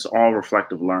 because it's all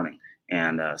reflective learning.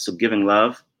 And so giving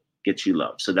love gets you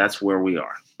love. So that's where we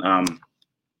are.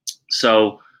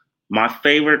 So my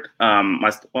favorite,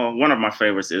 one of my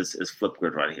favorites is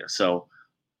Flipgrid right here. So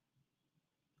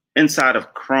inside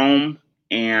of Chrome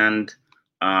and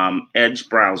Edge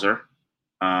browser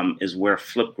is where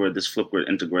this Flipgrid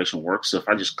integration works. So if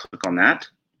I just click on that,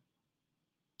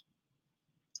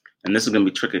 and this is going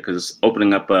to be tricky because it's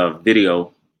opening up a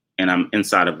video and I'm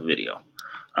inside of a video.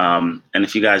 And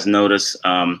if you guys notice,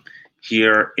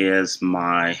 here is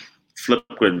my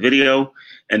Flipgrid video.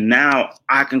 And now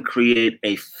I can create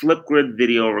a Flipgrid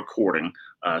video recording.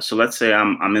 So let's say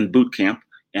I'm in boot camp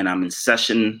and I'm in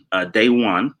session day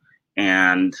 1,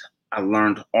 and I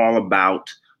learned all about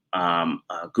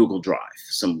Google Drive,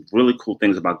 some really cool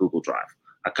things about Google Drive.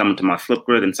 I come into my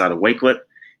Flipgrid inside of Wakelet,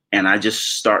 and I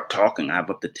just start talking. I have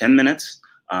up to 10 minutes.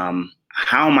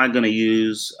 How am I going to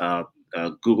use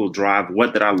Google Drive?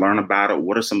 What did I learn about it?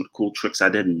 What are some of the cool tricks I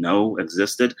didn't know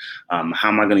existed? How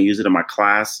am I going to use it in my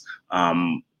class?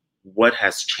 What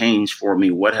has changed for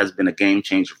me? What has been a game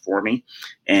changer for me?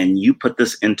 And you put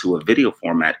this into a video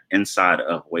format inside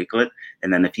of Wakelet.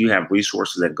 And then if you have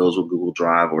resources that goes with Google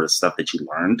Drive or the stuff that you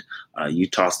learned, you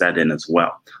toss that in as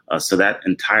well. So that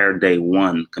entire day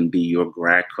one can be your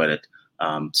grad credit.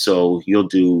 So you'll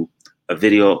do a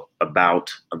video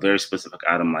about a very specific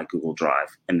item like Google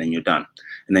Drive, and then you're done.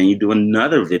 And then you do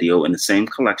another video in the same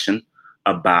collection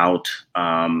about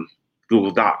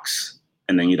Google Docs,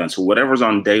 and then you're done. So whatever's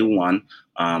on day one,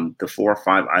 the 4 or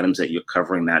 5 items that you're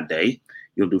covering that day,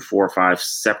 you'll do 4 or 5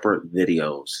 separate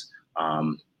videos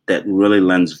that really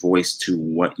lends voice to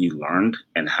what you learned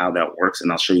and how that works.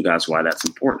 And I'll show you guys why that's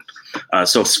important.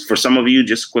 So for some of you,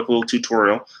 just a quick little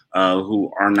tutorial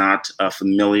who are not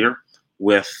familiar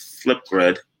with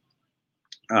Flipgrid.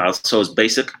 So it's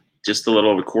basic, just the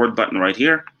little record button right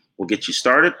here will get you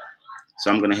started.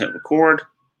 So I'm going to hit record,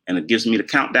 and it gives me the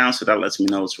countdown, so that lets me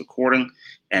know it's recording.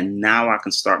 And now I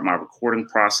can start my recording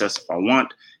process if I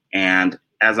want. And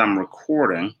as I'm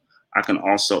recording, I can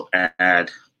also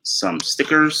add some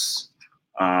stickers.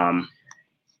 Let's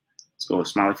go with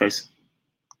smiley face.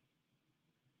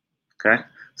 Okay,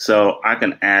 so I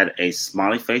can add a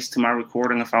smiley face to my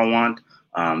recording if I want.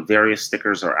 Various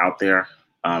stickers are out there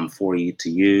for you to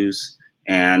use.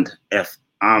 And if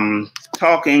I'm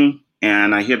talking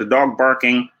and I hear the dog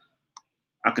barking,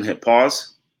 I can hit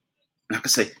pause. And I can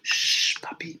say, shh,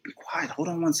 puppy, be quiet. Hold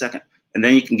on one second. And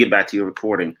then you can get back to your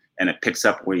recording, and it picks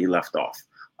up where you left off.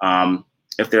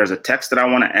 If there's a text that I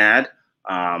want to add,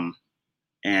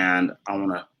 and I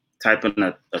want to type in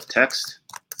a text,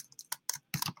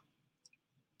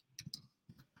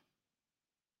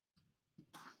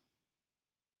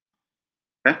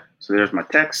 okay, so there's my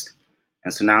text.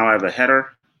 And so now I have a header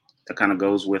that kind of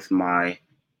goes with my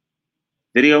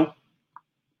video,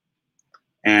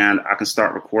 and I can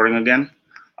start recording again.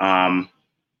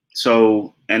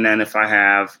 And then if I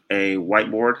have a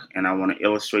whiteboard and I want to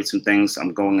illustrate some things,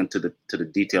 I'm going into the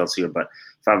details here, but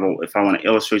if I want to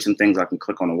illustrate some things, I can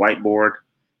click on the whiteboard,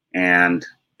 and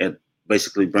it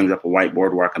basically brings up a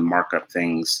whiteboard where I can mark up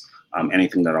things,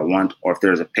 anything that I want, or if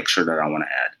there's a picture that I want to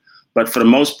add. But for the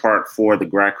most part, for the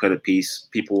grad credit piece,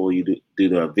 people will do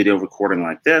the video recording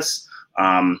like this,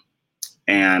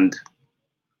 and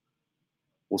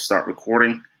we'll start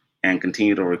recording and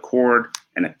continue to record,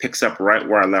 and it picks up right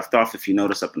where I left off. If you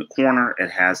notice up in the corner, it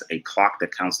has a clock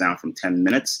that counts down from 10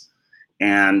 minutes.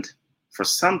 And for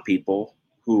some people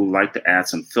who like to add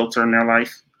some filter in their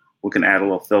life, we can add a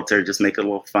little filter, just make it a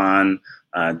little fun,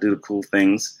 do the cool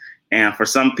things. And for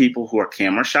some people who are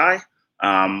camera shy,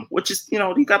 which is,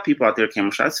 you got people out there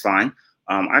camera shy, it's fine.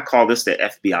 I call this the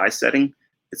FBI setting.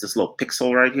 It's this little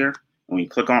pixel right here. When you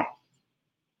click on,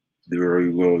 there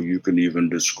you go. You can even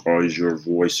disguise your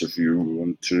voice if you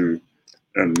want to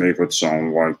and make it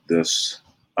sound like this.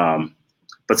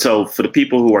 But so for the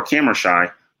people who are camera shy,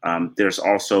 there's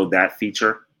also that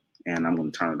feature, and I'm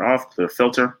going to turn it off, clear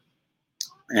filter,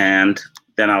 and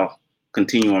then I'll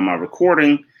continue on my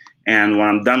recording. And when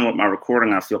I'm done with my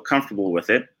recording, I feel comfortable with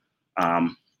it. I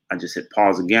just hit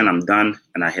pause again. I'm done,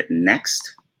 and I hit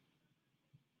next.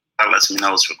 That lets me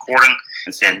know it's recording,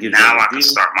 and now I can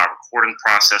start my recording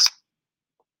process.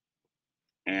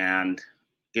 And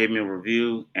gave me a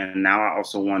review, and now I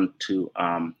also want to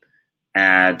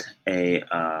add a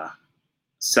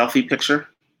selfie picture.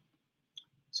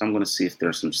 So I'm going to see if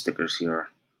there's some stickers here.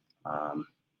 I'm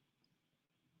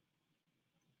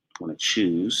going to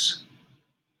choose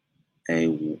a.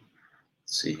 Let's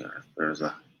see here. There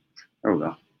we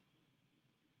go.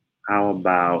 How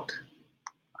about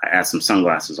I add some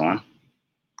sunglasses on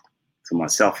to my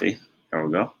selfie? There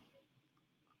we go.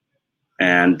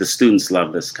 And the students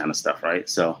love this kind of stuff, right?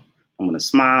 So I'm going to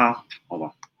smile. Hold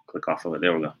on, click off of it.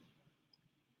 There we go.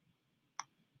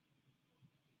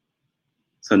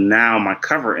 So now my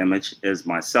cover image is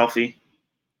my selfie,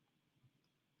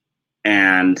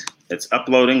 and it's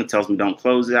uploading. It tells me don't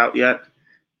close it out yet.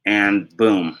 And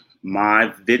boom,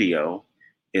 my video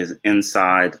is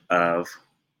inside of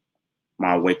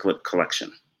my Wakelet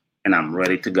collection, and I'm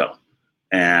ready to go.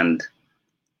 And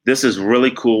this is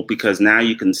really cool because now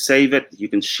you can save it, you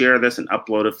can share this and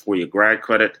upload it for your grad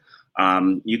credit.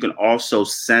 You can also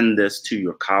send this to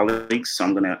your colleagues. So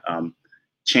I'm going to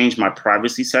change my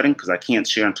privacy setting because I can't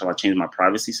share until I change my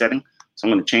privacy setting. So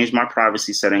I'm going to change my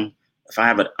privacy setting. If I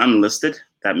have it unlisted,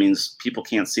 that means people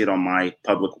can't see it on my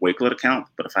public Wakelet account.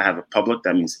 But if I have it public,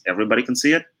 that means everybody can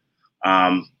see it.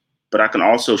 but I can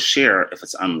also share if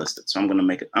it's unlisted. So I'm going to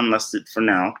make it unlisted for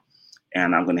now,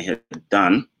 and I'm going to hit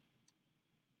done.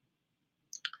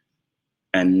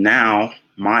 And now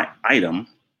my item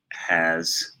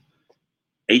has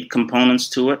 8 components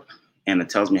to it, and it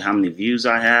tells me how many views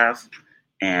I have.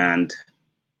 And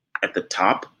at the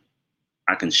top,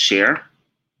 I can share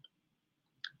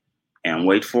and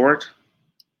wait for it.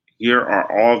 Here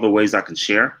are all the ways I can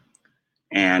share.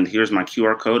 And here's my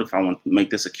QR code if I want to make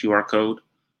this a QR code.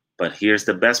 But here's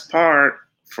the best part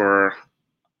for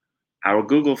our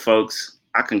Google folks.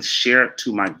 I can share it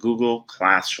to my Google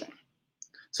Classroom.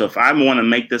 So if I want to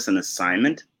make this an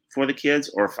assignment for the kids,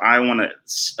 or if I want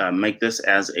to make this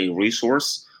as a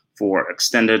resource for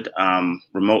extended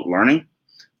remote learning,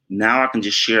 now I can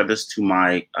just share this to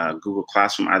my Google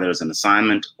Classroom either as an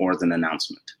assignment or as an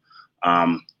announcement.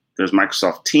 There's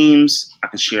Microsoft Teams. I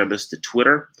can share this to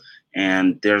Twitter,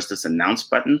 and there's this announce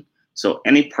button. So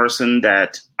any person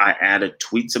that I added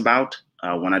tweets about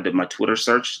when I did my Twitter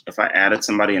search, if I added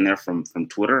somebody in there from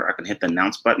Twitter, I can hit the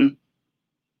announce button,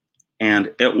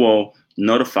 and it will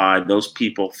notify those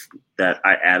people that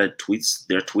I added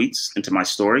their tweets into my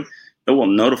story. It will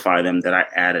notify them that I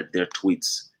added their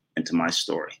tweets into my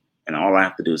story. And all I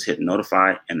have to do is hit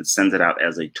notify, and it sends it out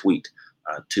as a tweet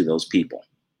to those people.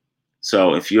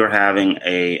 So if you're having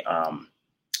a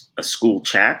school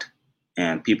chat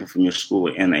and people from your school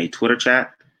are in a Twitter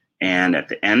chat, and at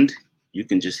the end, you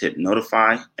can just hit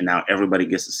notify, and now everybody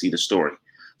gets to see the story.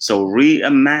 So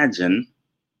reimagine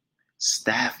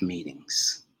staff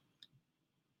meetings.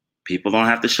 People don't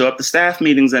have to show up to staff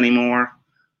meetings anymore.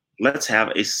 Let's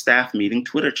have a staff meeting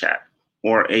Twitter chat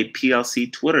or a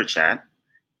PLC Twitter chat,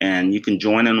 and you can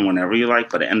join in whenever you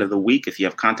like. By the end of the week, if you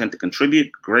have content to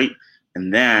contribute, great.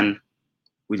 And then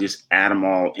we just add them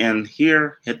all in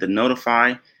here, hit the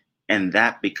notify, and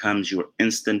that becomes your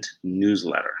instant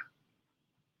newsletter.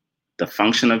 The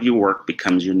function of your work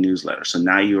becomes your newsletter. So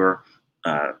now your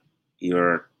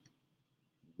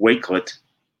Wakelet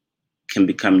can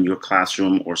become your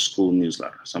classroom or school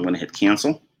newsletter. So I'm going to hit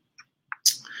cancel.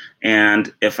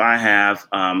 And if I have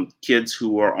kids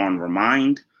who are on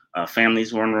Remind,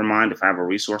 families who are on Remind, if I have a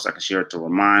resource, I can share it to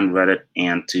Remind, Reddit,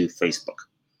 and to Facebook.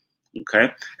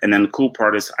 Okay. And then the cool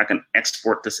part is I can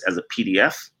export this as a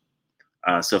PDF.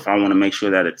 So if I want to make sure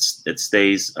that it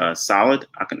stays solid,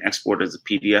 I can export it as a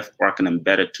PDF, or I can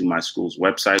embed it to my school's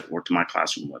website or to my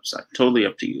classroom website. Totally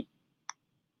up to you.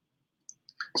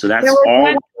 So that's all.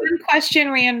 One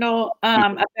question, Randall,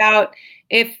 about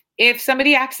if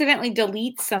somebody accidentally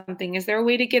deletes something, is there a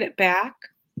way to get it back?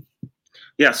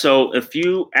 Yeah. So if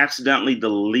you accidentally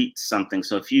delete something,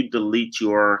 so if you delete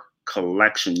your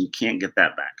collection, you can't get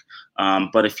that back.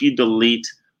 But if you delete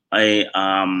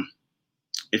an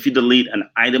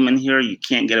item in here, you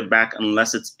can't get it back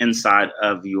unless it's inside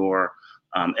of your.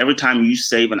 Every time you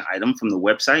save an item from a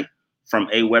website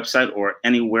or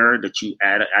anywhere that you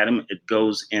add an item, it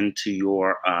goes into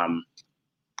your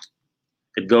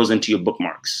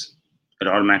bookmarks. It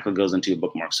automatically goes into your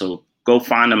bookmarks. So go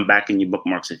find them back in your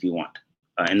bookmarks if you want.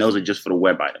 And those are just for the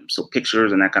web items. So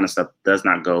pictures and that kind of stuff does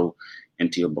not go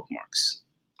into your bookmarks.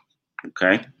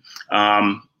 Okay.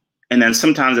 And then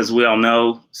sometimes, as we all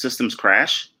know, systems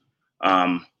crash.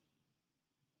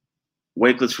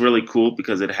 Wakelet's really cool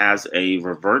because it has a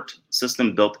revert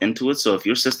system built into it. So if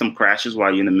your system crashes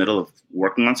while you're in the middle of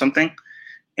working on something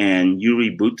and you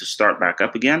reboot to start back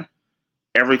up again,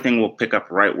 everything will pick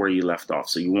up right where you left off.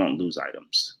 So you won't lose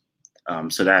items.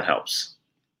 So that helps.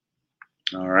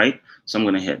 All right. So I'm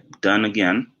going to hit done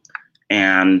again.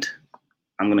 And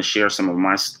I'm going to share some of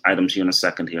my items here in a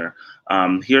second here.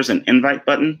 Here's an invite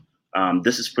button.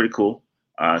 This is pretty cool.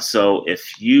 So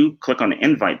if you click on the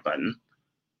invite button,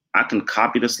 I can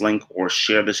copy this link or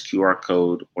share this QR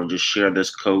code or just share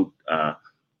this code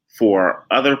for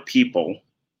other people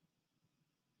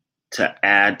to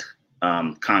add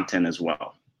content as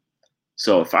well.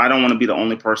 So if I don't want to be the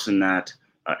only person that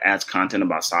adds content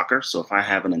about soccer, so if I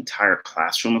have an entire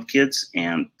classroom of kids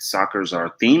and soccer is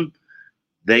our theme,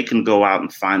 they can go out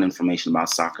and find information about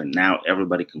soccer. Now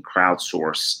everybody can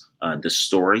crowdsource this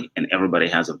story, and everybody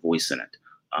has a voice in it.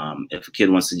 If a kid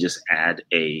wants to just add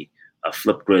a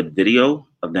Flipgrid video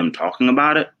of them talking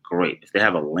about it, great. If they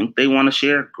have a link they want to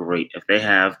share, great. If they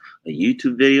have a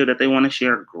YouTube video that they want to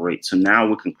share, great. So now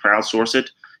we can crowdsource it,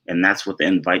 and that's what the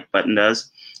invite button does.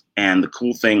 And the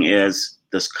cool thing is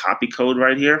this copy code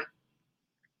right here.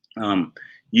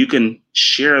 You can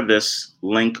share this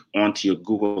link onto your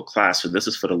Google Class. So this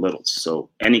is for the littles. So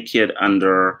any kid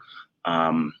under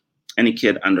 8,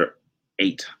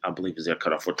 I believe, is their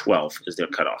cutoff, or 12 is their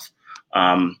cutoff.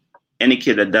 Any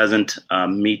kid that doesn't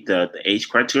meet the age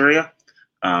criteria,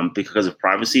 because of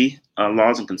privacy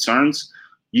laws and concerns,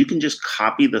 you can just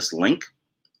copy this link,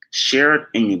 share it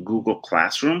in your Google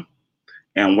Classroom,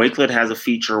 and Wakelet has a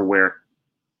feature where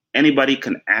anybody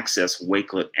can access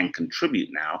Wakelet and contribute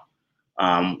now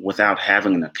without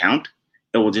having an account.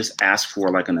 It will just ask for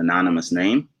like an anonymous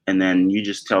name, and then you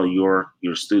just tell your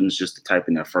students just to type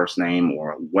in their first name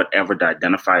or whatever the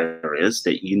identifier is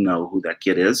that you know who that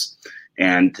kid is,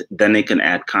 and then they can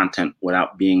add content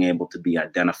without being able to be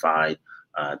identified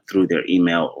through their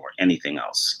email or anything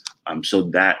else. So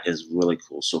that is really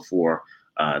cool. So for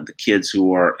the kids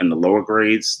who are in the lower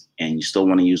grades and you still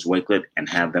want to use Wakelet and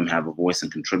have them have a voice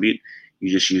and contribute, you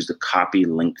just use the copy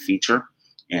link feature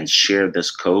and share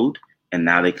this code, and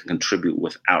now they can contribute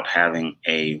without having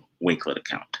a Wakelet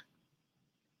account.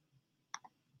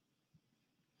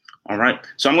 All right,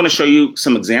 so I'm going to show you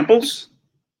some examples,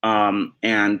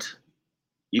 and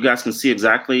you guys can see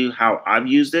exactly how I've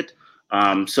used it.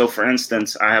 So for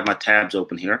instance, I have my tabs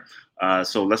open here.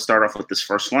 So let's start off with this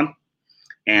first one.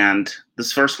 And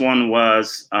this first one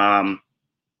was, I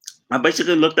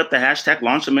basically looked up the hashtag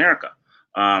Launch America.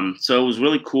 So it was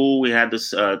really cool. We had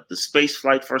this the space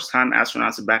flight, first time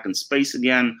astronauts are back in space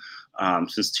again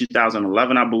since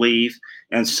 2011, I believe.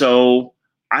 And so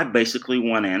I basically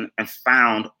went in and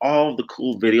found all the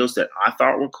cool videos that I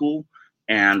thought were cool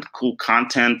and cool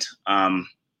content,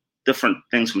 different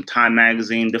things from Time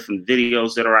Magazine, different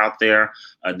videos that are out there,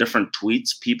 different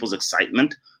tweets, people's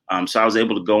excitement. So I was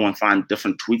able to go and find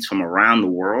different tweets from around the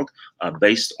world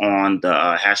based on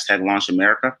the hashtag Launch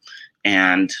America.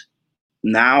 And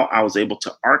now I was able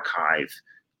to archive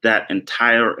that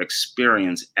entire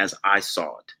experience as I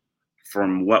saw it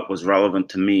from what was relevant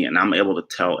to me. And I'm able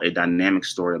to tell a dynamic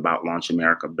story about Launch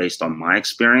America based on my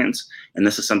experience. And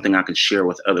this is something I can share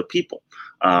with other people.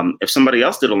 If somebody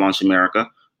else did a Launch America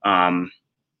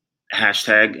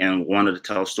hashtag and wanted to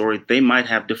tell a story, they might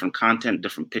have different content,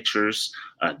 different pictures,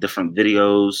 different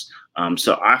videos.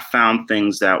 So I found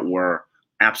things that were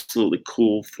absolutely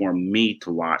cool for me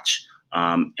to watch,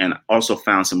 and also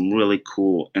found some really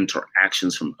cool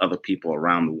interactions from other people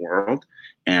around the world.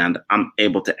 And I'm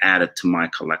able to add it to my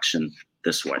collection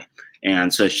this way.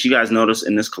 And so as you guys notice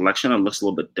in this collection, it looks a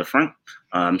little bit different.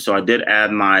 So I did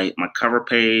add my cover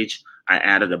page. I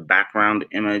added a background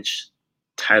image,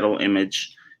 title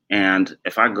image. And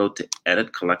if I go to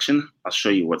Edit Collection, I'll show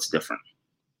you what's different.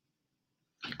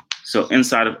 So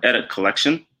inside of Edit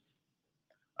Collection,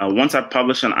 once I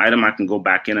publish an item, I can go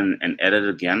back in and edit it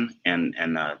again and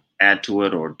add to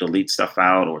it or delete stuff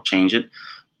out or change it.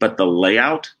 But the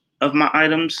layout of my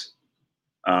items,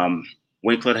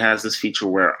 Wakelet has this feature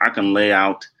where I can lay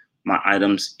out my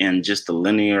items in just the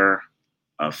linear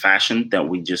fashion that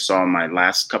we just saw in my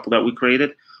last couple that we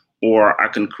created, or I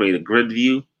can create a grid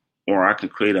view, or I can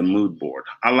create a mood board.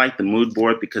 I like the mood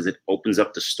board because it opens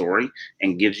up the story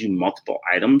and gives you multiple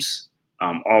items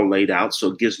all laid out.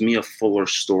 So it gives me a fuller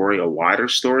story, a wider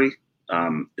story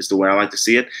is the way I like to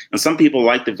see it. And some people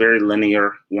like the very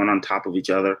linear, one on top of each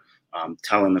other,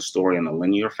 telling the story in a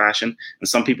linear fashion. And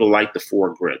some people like the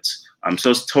 4 grids.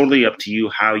 So it's totally up to you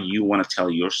how you want to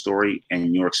tell your story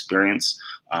and your experience.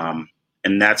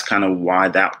 And that's kind of why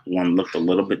that one looked a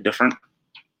little bit different.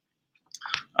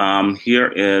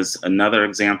 Here is another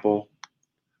example.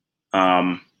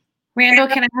 Randall,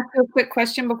 can I ask you a quick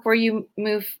question before you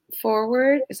move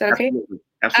forward? Is that okay? Absolutely.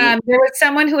 Absolutely. There was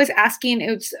someone who was asking,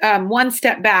 it's one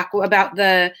step back about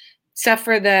the stuff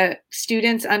for the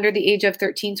students under the age of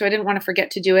 13. So I didn't want to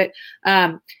forget to do it.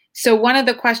 So one of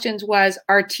the questions was,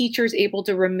 are teachers able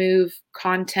to remove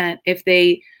content if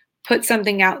they put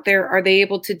something out there? Are they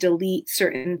able to delete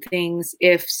certain things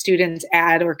if students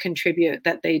add or contribute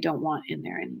that they don't want in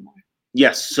there anymore?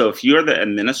 Yes. So if you're the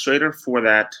administrator for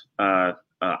that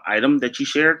item that you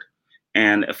shared,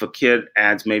 and if a kid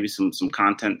adds maybe some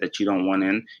content that you don't want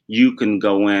in, you can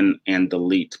go in and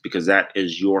delete, because that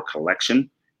is your collection.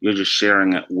 You're just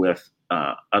sharing it with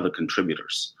other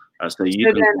contributors. So you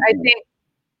can. Then I think,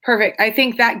 perfect. I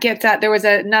think that gets at, there was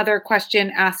another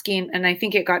question asking, and I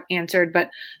think it got answered, but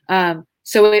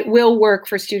so it will work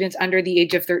for students under the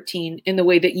age of 13 in the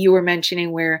way that you were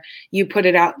mentioning, where you put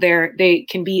it out there. They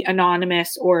can be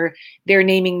anonymous, or they're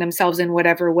naming themselves in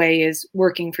whatever way is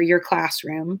working for your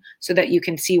classroom, so that you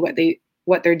can see what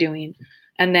they're doing,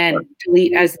 and then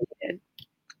delete as needed.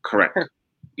 Correct. Perfect.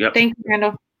 Yep. Thank you,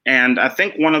 Randall. And I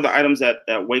think one of the items that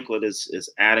Wakelet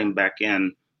is adding back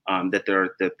in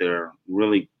that they're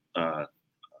really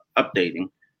updating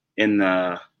in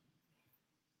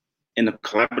the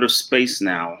collaborative space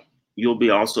now, you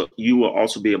will also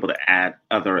be able to add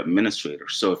other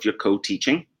administrators. So if you're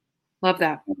co-teaching Love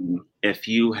that. If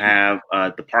you have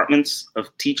departments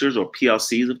of teachers or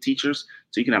PLCs of teachers,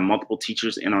 so you can have multiple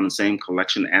teachers in on the same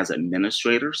collection as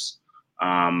administrators.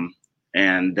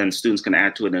 And then students can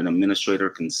add to it, and an administrator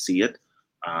can see it.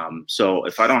 So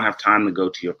if I don't have time to go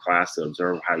to your class to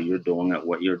observe how you're doing it,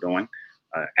 what you're doing,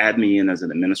 add me in as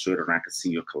an administrator and I can see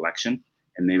your collection,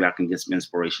 and maybe I can get some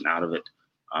inspiration out of it.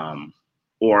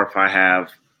 Or if I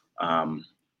have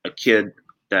a kid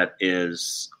that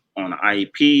is on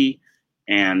IEP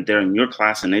and they're in your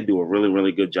class and they do a really,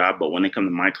 really good job, but when they come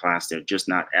to my class, they're just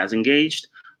not as engaged,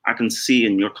 I can see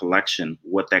in your collection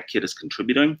what that kid is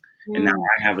contributing. And now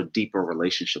I have a deeper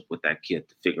relationship with that kid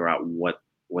to figure out what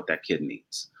that kid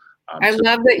needs. I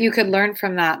love that you could learn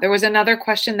from that. There was another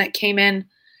question that came in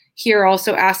here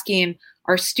also asking,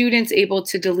 are students able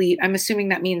to delete? I'm assuming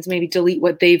that means maybe delete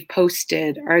what they've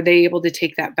posted. Are they able to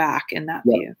take that back in that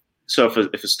view? So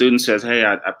if a student says, hey,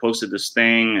 I posted this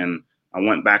thing and I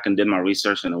went back and did my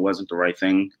research and it wasn't the right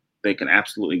thing, they can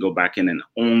absolutely go back in and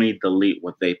only delete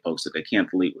what they posted. They can't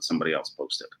delete what somebody else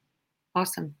posted.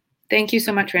 Awesome. Thank you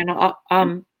so much, Randall.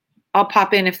 I'll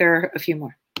pop in if there are a few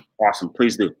more. Awesome.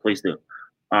 Please do. Please do.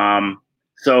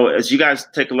 So as you guys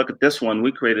take a look at this one,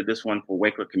 we created this one for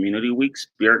Wakelet Community Week,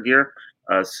 Spirit Gear.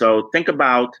 So think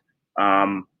about,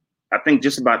 I think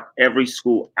just about every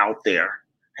school out there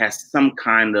has some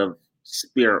kind of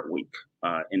Spirit Week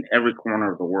in every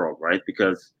corner of the world, right?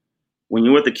 Because when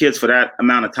you're with the kids for that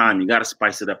amount of time, you got to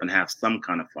spice it up and have some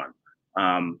kind of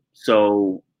fun.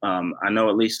 So I know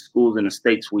at least schools in the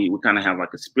States, we kind of have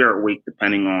like a Spirit Week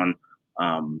depending on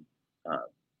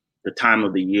the time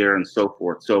of the year and so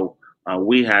forth. So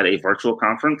we had a virtual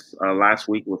conference last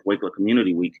week with Wakelet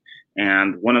Community Week.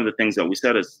 And one of the things that we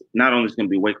said is not only is going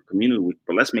to be Wakelet Community Week,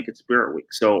 but let's make it Spirit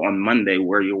Week. So on Monday,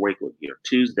 wear your Wakelet gear.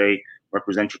 Tuesday,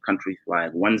 represent your country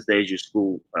flag. Wednesday is your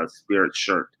school spirit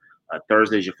shirt.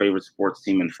 Thursday is your favorite sports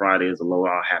team. And Friday is a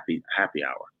Aloha happy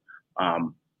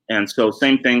hour. And so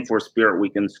same thing for Spirit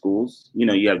Week in schools. You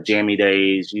know, you have jammy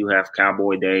days, you have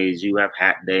cowboy days, you have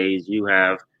hat days, you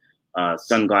have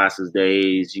sunglasses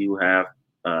days, you have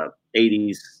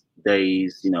 80s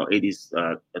days, you know, 80s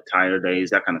attire days,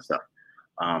 that kind of stuff.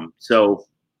 So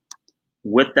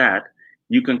with that,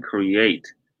 you can create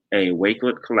a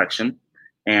Wakelet collection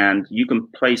and you can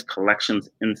place collections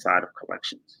inside of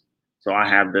collections. So I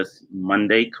have this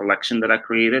Monday collection that I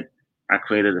created. I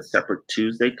created a separate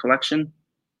Tuesday collection,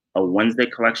 a Wednesday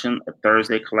collection, a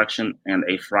Thursday collection, and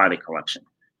a Friday collection.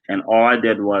 And all I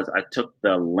did was I took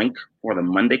the link for the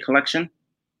Monday collection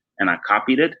and I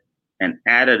copied it and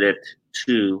added it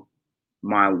to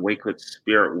my Wakelet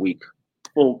Spirit Week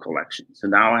full collection. So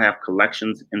now I have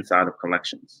collections inside of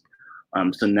collections.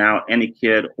 So now any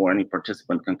kid or any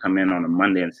participant can come in on a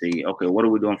Monday and see, okay, what are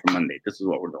we doing for Monday? This is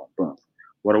what we're doing. Boom.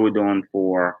 What are we doing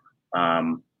for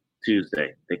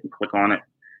Tuesday? They can click on it.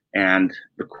 And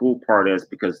the cool part is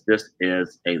because this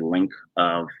is a link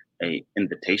of a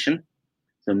invitation.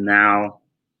 So now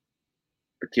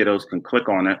the kiddos can click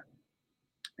on it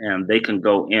and they can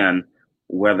go in,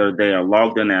 whether they are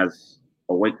logged in as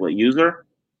a Wakelet user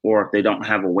or if they don't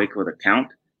have a Wakelet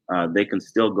account, they can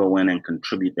still go in and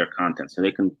contribute their content. So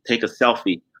they can take a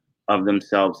selfie of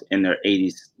themselves in their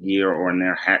 80s gear or in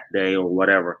their hat day or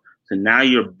whatever. So now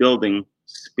you're building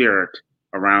spirit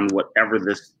around whatever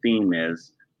this theme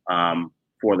is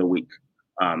for the week.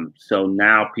 So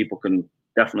now people can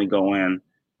definitely go in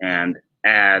and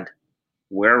add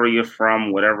wherever you're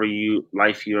from, whatever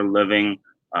life you're living,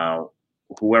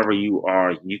 whoever you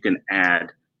are, you can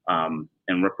add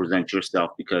and represent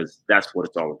yourself, because that's what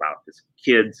it's all about. It's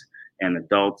kids and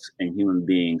adults and human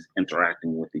beings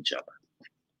interacting with each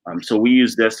other. So we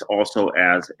use this also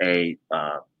as a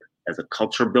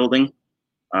culture building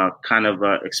kind of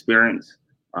experience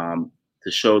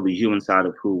to show the human side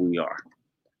of who we are.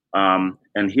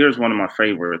 And here's one of my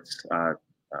favorites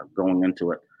going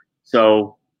into it.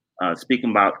 So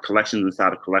speaking about collections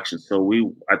inside of collections. So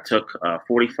I took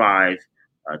 45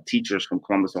 teachers from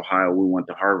Columbus, Ohio. We went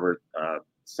to Harvard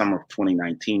summer of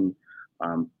 2019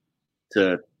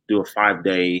 to do a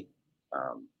 5-day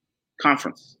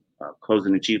conference,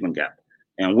 Closing Achievement Gap.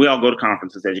 And we all go to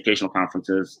conferences, educational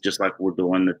conferences, just like we're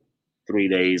doing the 3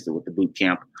 days with the boot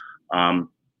camp. And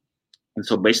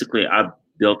so basically I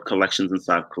built collections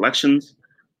inside collections.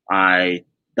 I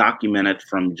documented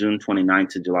from June 29th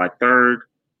to July 3rd.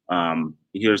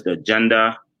 Here's the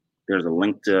agenda. There's a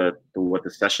link to what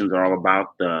the sessions are all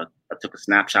about. I took a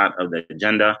snapshot of the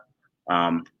agenda.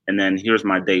 And then here's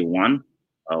my day one.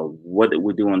 What did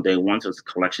we do on day one? So it's a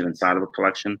collection inside of a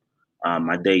collection.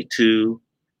 My day 2,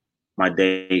 my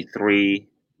day 3,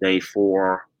 day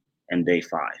 4, and day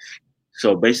 5.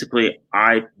 So basically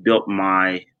I built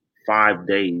my 5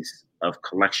 days of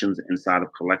collections inside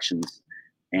of collections,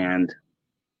 and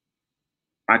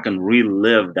I can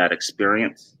relive that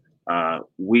experience.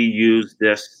 We use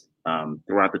this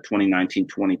throughout the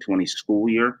 2019-2020 school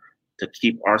year to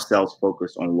keep ourselves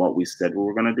focused on what we said we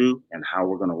were going to do and how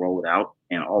we're going to roll it out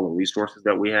and all the resources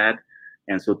that we had.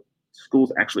 And so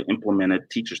schools actually implemented,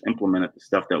 teachers implemented the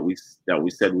stuff that we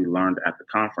said we learned at the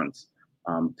conference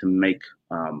to make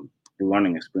the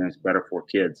learning experience better for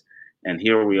kids. And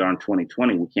here we are in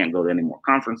 2020. We can't go to any more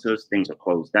conferences. Things are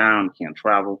closed down. Can't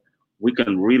travel. We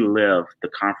can relive the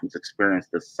conference experience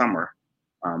this summer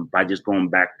by just going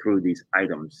back through these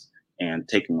items and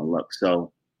taking a look.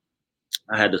 So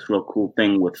I had this real cool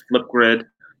thing with Flipgrid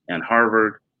and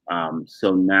Harvard.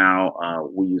 So now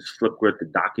we use Flipgrid to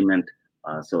document.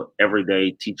 So every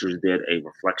day teachers did a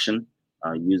reflection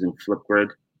using Flipgrid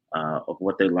of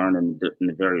what they learned in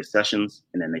the various sessions,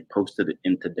 and then they posted it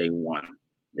into day one.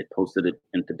 They posted it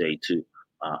into day two.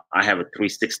 I have a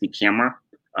 360 camera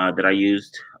that I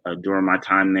used during my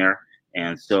time there.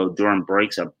 And so during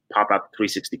breaks, I pop out the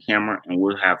 360 camera and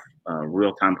we'll have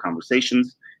real-time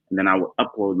conversations. And then I will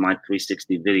upload my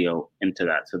 360 video into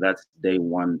that. So that's day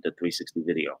one, the 360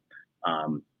 video.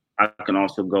 I can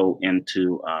also go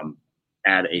into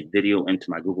add a video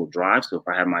into my Google Drive. So if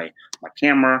I have my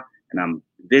camera and I'm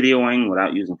videoing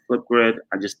without using Flipgrid,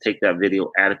 I just take that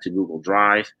video, add it to Google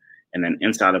Drive. And then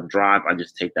inside of Drive, I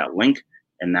just take that link.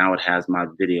 And now it has my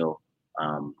video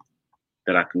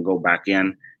that I can go back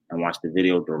in and watch the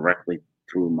video directly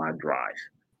through my Drive.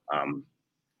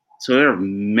 So there are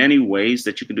many ways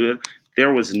that you can do it.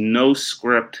 There was no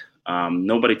script.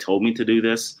 Nobody told me to do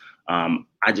this.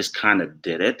 I just kind of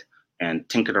did it and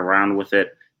tinkered around with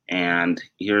it. And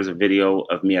here's a video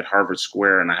of me at Harvard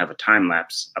Square, and I have a time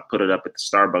lapse. I put it up at the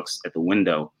Starbucks at the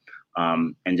window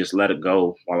and just let it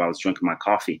go while I was drinking my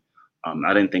coffee.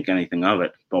 I didn't think anything of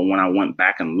it. But when I went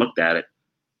back and looked at it,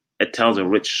 it tells a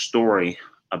rich story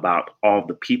about all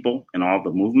the people and all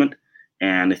the movement.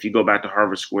 And if you go back to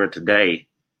Harvard Square today,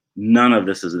 none of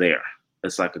this is there.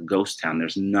 It's like a ghost town.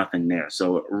 There's nothing there.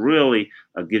 So it really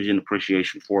gives you an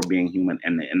appreciation for being human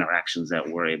and the interactions that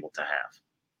we're able to have.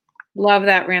 Love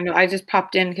that, Randall. I just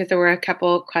popped in because there were a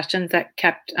couple of questions that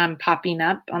kept popping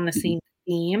up on the same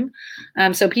theme.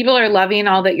 So people are loving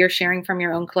all that you're sharing from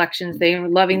your own collections. They're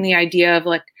loving the idea of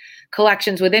like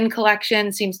collections within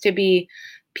collections. Seems to be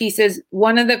pieces.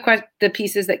 One of the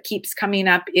pieces that keeps coming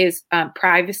up is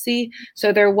privacy.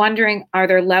 So they're wondering, are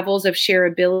there levels of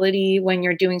shareability when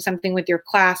you're doing something with your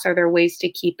class? Are there ways to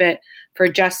keep it for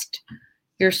just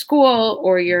your school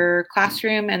or your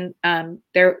classroom? And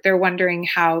they're wondering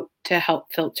how to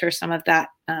help filter some of that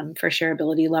for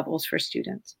shareability levels for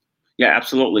students. Yeah,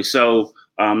 absolutely. So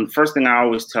first thing I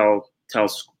always tell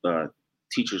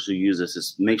teachers who use this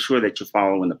is make sure that you're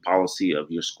following the policy of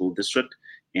your school district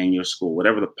and your school.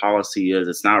 Whatever the policy is,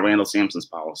 it's not Randall Sampson's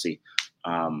policy.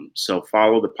 So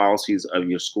follow the policies of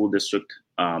your school district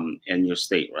and your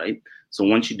state, right? So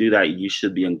once you do that, you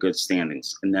should be in good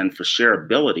standings. And then for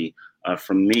shareability,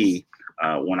 for me,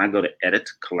 when I go to edit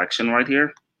collection right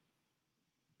here,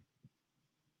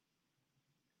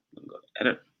 go to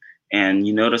edit, and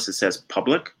you notice it says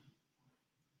public.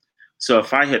 So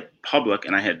if I hit public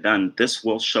and I hit done, this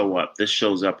will show up. This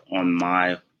shows up on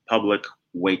my public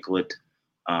Wakelet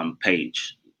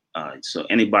page. So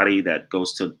anybody that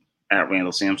goes to at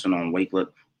Randall Sampson on Wakelet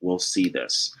will see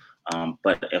this.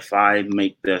 But if I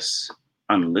make this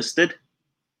unlisted,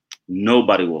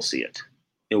 nobody will see it.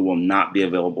 It will not be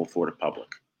available for the public.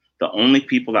 The only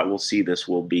people that will see this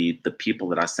will be the people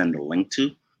that I send a link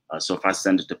to. So if I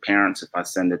send it to parents, if I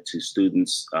send it to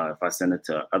students, if I send it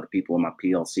to other people in my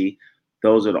PLC,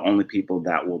 those are the only people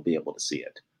that will be able to see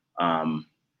it.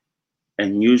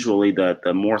 And usually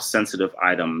the more sensitive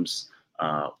items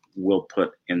we'll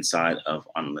put inside of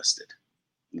unlisted,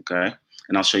 okay?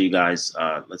 And I'll show you guys,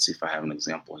 let's see if I have an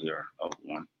example here of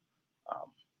one.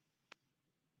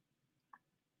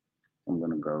 I'm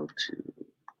gonna go to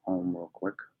home real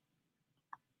quick.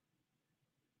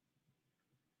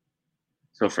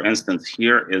 So for instance,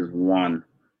 here is one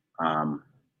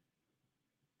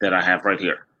that I have right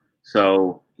here.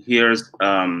 So here's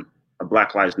a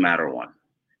Black Lives Matter one.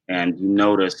 And you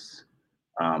notice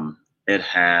it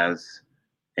has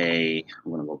I'm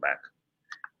gonna go back.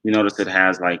 You notice it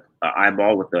has like an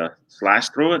eyeball with a slash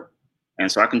through it.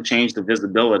 And so I can change the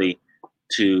visibility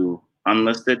to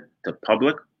unlisted to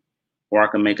public, or I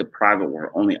can make it private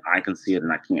where only I can see it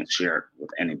and I can't share it with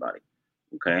anybody,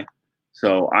 okay?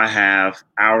 So I have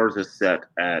ours is set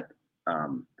at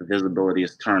the visibility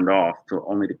is turned off so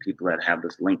only the people that have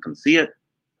this link can see it.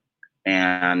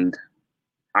 And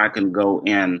I can go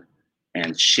in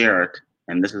and share it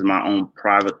And this is my own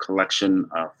private collection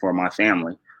for my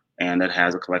family. And it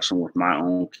has a collection with my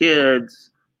own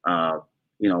kids.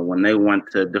 When they went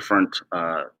to different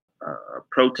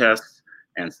protests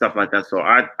and stuff like that. So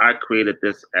I created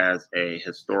this as a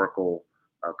historical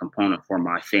component for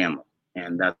my family,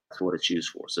 and that's what it's used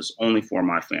for. So it's only for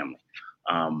my family.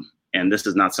 And this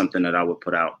is not something that I would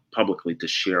put out publicly to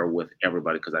share with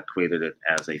everybody, because I created it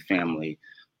as a family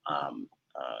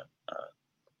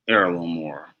heirloom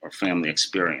or family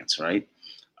experience, right?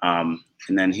 And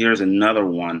then here's another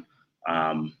one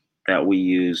that we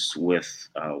use with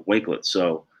Wakelet.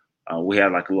 So we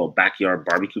have like a little backyard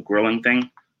barbecue grilling thing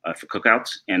for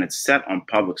cookouts, and it's set on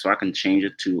public, so I can change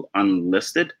it to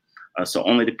unlisted. So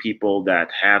only the people that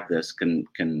have this can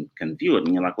view it.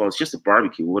 And you're like, well, it's just a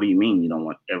barbecue. What do you mean you don't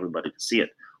want everybody to see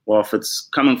it? Well, if it's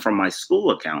coming from my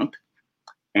school account,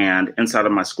 and inside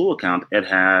of my school account, it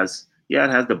has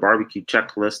the barbecue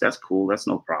checklist. That's cool. That's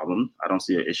no problem. I don't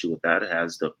see an issue with that. It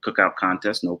has the cookout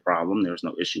contest. No problem. There's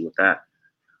no issue with that.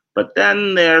 But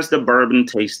then there's the bourbon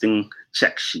tasting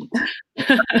check sheet.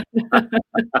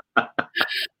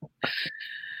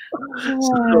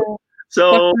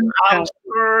 So I'm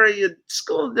sure your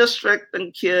school district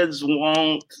and kids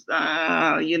won't,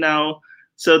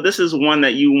 So this is one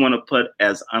that you want to put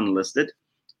as unlisted.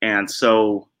 And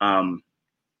so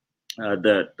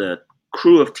the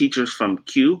crew of teachers from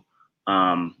Q,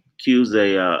 Q's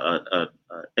a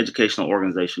educational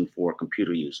organization for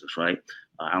computer users, right?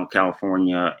 Out in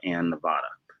California and Nevada,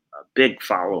 a big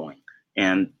following.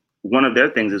 And one of their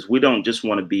things is we don't just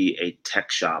want to be a tech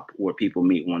shop where people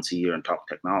meet once a year and talk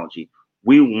technology.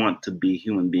 We want to be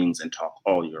human beings and talk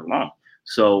all year long.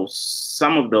 So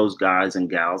some of those guys and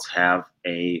gals have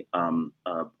a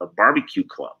barbecue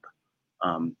club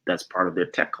that's part of their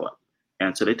tech club.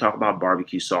 And so they talk about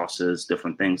barbecue sauces,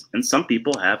 different things. And some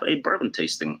people have a bourbon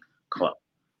tasting club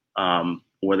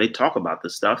where they talk about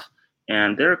this stuff.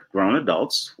 And they're grown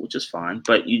adults, which is fine,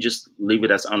 but you just leave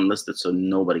it as unlisted so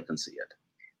nobody can see it.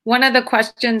 One of the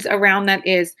questions around that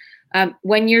is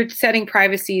when you're setting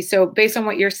privacy, so based on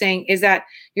what you're saying, is that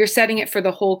you're setting it for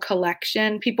the whole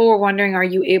collection? People were wondering, are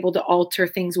you able to alter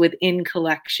things within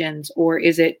collections, or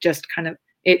is it just kind of,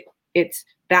 it's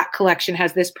that collection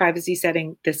has this privacy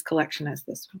setting, this collection has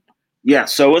this one? Yeah,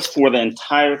 so it's for the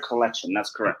entire collection.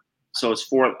 That's correct. So it's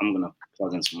for, I'm going to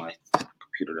plug in my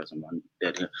computer doesn't run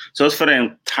dead here. So it's for the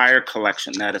entire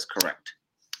collection. That is correct.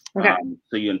 Okay.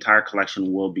 So your entire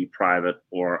collection will be private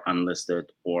or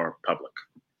unlisted or public.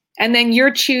 And then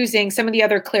you're choosing some of the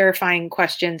other clarifying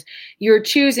questions. You're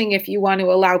choosing if you want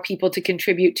to allow people to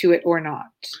contribute to it or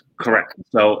not. Correct.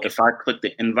 So if I click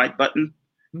the invite button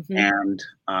and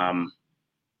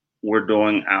we're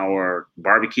doing our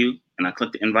barbecue and I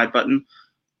click the invite button,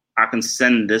 I can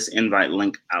send this invite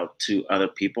link out to other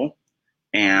people.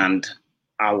 And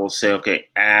I will say, okay,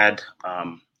 add.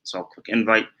 So I'll click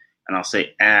invite and I'll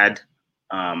say add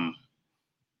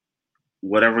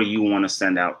whatever you want to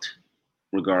send out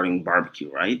regarding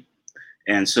barbecue, right?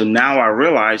 And so now I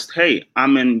realized, hey,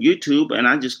 I'm in YouTube and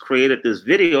I just created this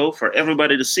video for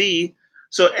everybody to see.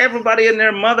 So everybody and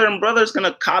their mother and brother is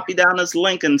going to copy down this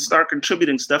link and start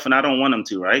contributing stuff, and I don't want them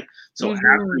to, right? So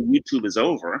after YouTube is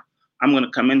over, I'm going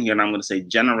to come in here and I'm going to say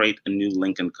generate a new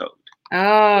link and code.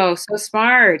 Oh, so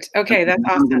smart. Okay, that's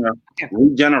awesome. I'm going to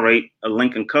regenerate a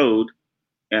link and code,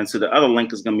 and so the other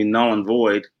link is going to be null and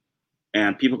void,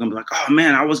 and people can be like, oh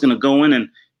man, I was going to go in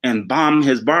and bomb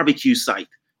his barbecue site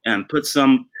and put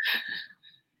some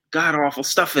god awful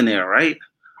stuff in there, right?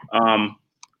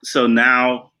 So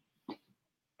now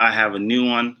I have a new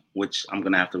one, which I'm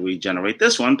going to have to regenerate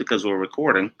this one because we're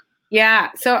recording. Yeah.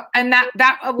 So, and that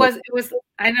was, it was,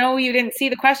 I know you didn't see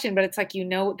the question, but it's like, you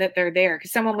know, that they're there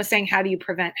because someone was saying, how do you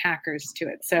prevent hackers to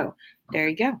it? So there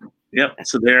you go. Yep.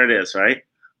 So there it is. Right.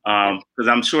 Because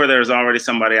I'm sure there's already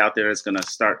somebody out there that's going to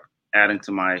start adding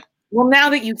to my. Well, now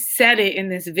that you said it in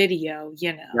this video,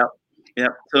 you know.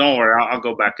 Yep. So don't worry. I'll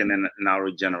go back and I'll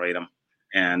regenerate them,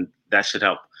 and that should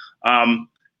help. And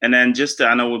then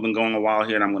I know we've been going a while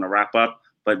here and I'm going to wrap up,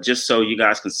 but just so you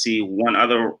guys can see, one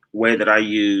other way that I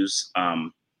use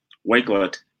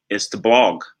Wakelet is to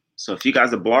blog. So if you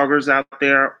guys are bloggers out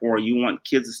there or you want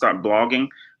kids to start blogging,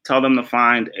 tell them to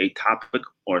find a topic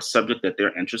or subject that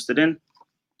they're interested in.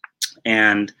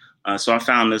 And so I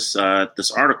found this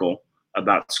article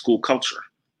about school culture.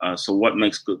 So what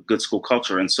makes good school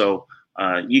culture? And so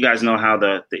you guys know how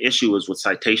the issue is with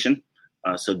citation.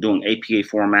 So doing APA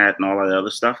format and all that other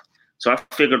stuff. So I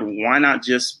figured, why not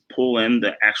just pull in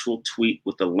the actual tweet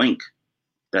with the link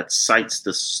that cites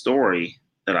the story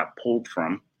that I pulled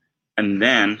from, and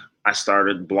then I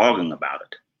started blogging about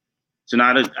it. So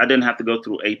now I didn't have to go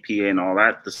through APA and all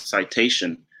that. The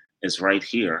citation is right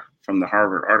here from the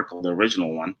Harvard article, the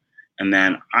original one. And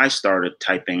then I started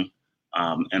typing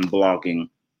and blogging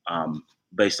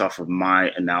based off of my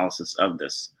analysis of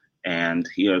this. And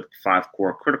here are 5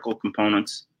 core critical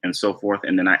components and so forth.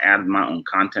 And then I added my own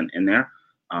content in there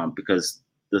because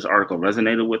this article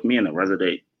resonated with me and it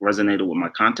resonated with my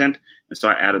content. And so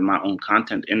I added my own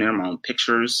content in there, my own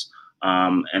pictures.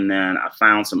 And then I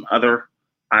found some other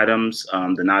items.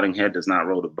 The nodding head does not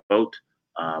row the boat.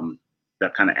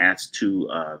 That kind of adds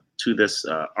to this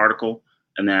article.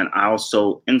 And then I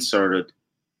also inserted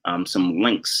some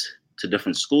links to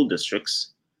different school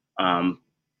districts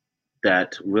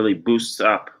that really boosts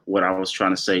up what I was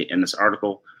trying to say in this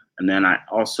article. And then I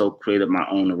also created my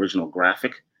own original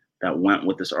graphic that went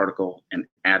with this article and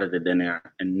added it in there.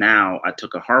 And now I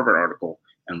took a Harvard article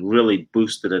and really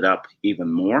boosted it up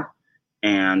even more.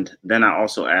 And then I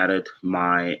also added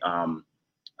my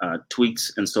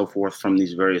tweets and so forth from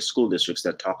these various school districts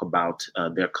that talk about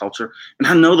their culture. And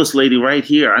I know this lady right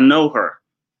here. I know her.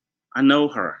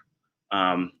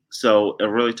 So it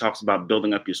really talks about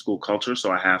building up your school culture.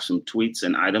 So I have some tweets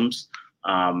and items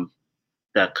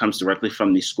that comes directly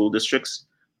from these school districts.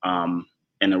 And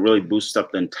it really boosts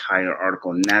up the entire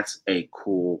article. And that's a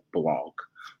cool blog.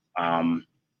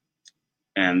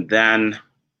 And then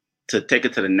to take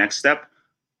it to the next step,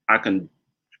 I can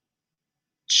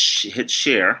hit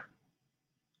share.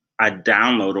 I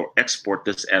download or export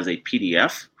this as a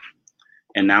PDF.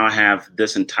 And now I have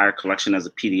this entire collection as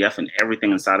a PDF, and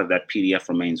everything inside of that PDF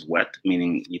remains wet,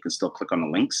 meaning you can still click on the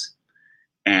links.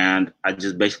 And I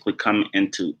just basically come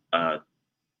into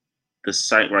this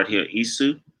site right here,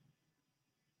 ISU,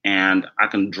 and I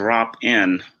can drop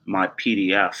in my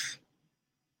PDF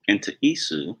into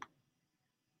ISU,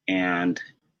 and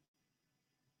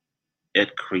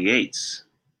it creates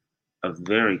a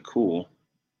very cool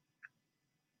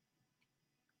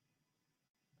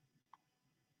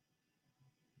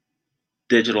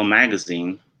digital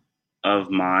magazine of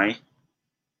my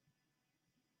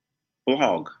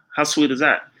blog. How sweet is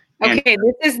that? Okay,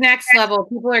 this is next level.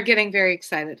 People are getting very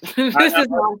excited. This is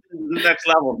next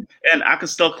level. And I can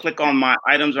still click on my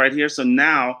items right here. So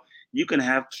now you can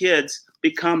have kids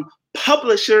become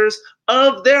publishers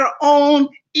of their own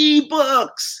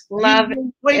ebooks. Love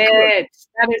it.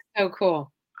 That is so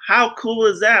cool. How cool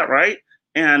is that, right?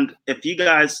 And if you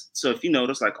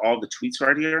notice, like all the tweets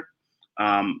right here,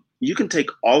 you can take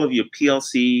all of your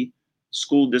PLC,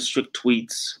 school district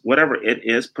tweets, whatever it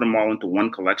is, put them all into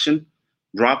one collection,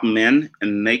 drop them in,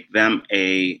 and make them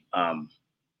an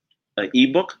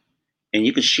ebook. And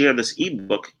you can share this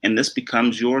ebook, and this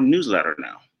becomes your newsletter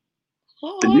now.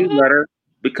 The newsletter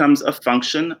becomes a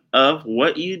function of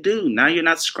what you do. Now you're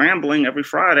not scrambling every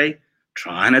Friday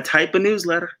trying to type a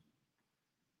newsletter.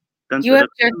 You have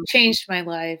just changed my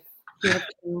life. You have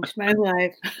changed my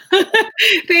life.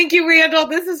 Thank you, Randall.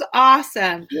 This is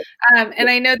awesome. And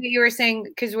I know that you were saying,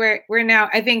 because we're now,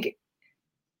 I think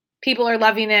people are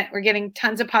loving it. We're getting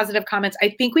tons of positive comments.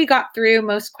 I think we got through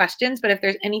most questions, but if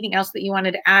there's anything else that you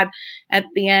wanted to add at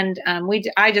the end,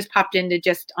 I just popped in to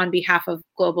just on behalf of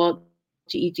Global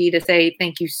GEG to say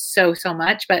thank you so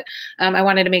much. But I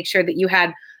wanted to make sure that you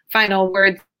had final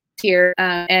words here.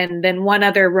 And then one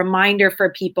other reminder for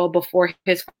people before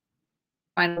his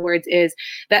final words is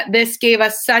that this gave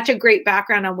us such a great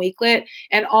background on Wakelet.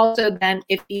 And also then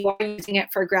if you are using it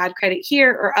for grad credit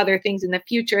here or other things in the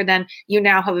future, then you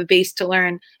now have a base to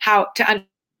learn how to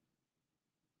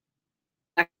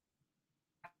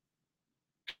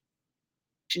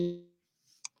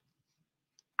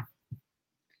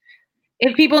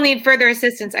if people need further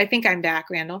assistance, I think I'm back,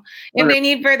 Randall. If they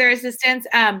need further assistance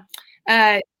on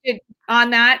that,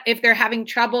 if they're having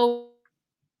trouble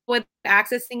with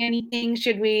accessing anything,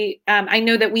 should we, I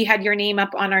know that we had your name up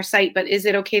on our site, but is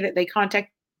it okay that they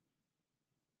contact?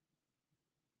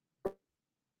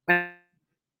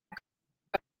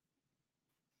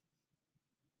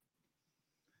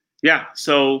 Yeah,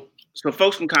 so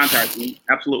folks can contact me.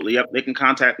 Absolutely. Yep, they can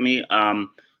contact me.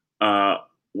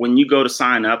 When you go to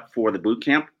sign up for the boot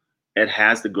camp, it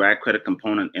has the grad credit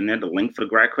component in there, the link for the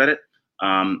grad credit.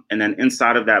 And then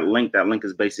inside of that link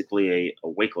is basically a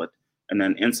Wakelet. And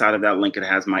then inside of that link, it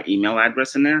has my email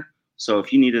address in there. So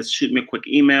if you need to shoot me a quick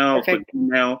email,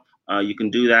 you can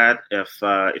do that.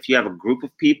 If you have a group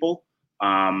of people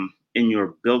in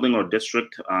your building or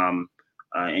district and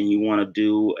you want to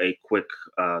do a quick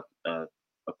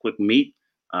meet,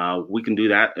 we can do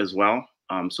that as well.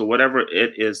 So whatever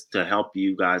it is to help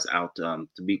you guys out to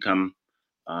become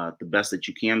the best that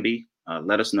you can be,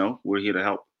 let us know. We're here to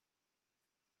help.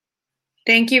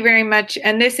 Thank you very much.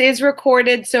 And this is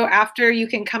recorded, so after you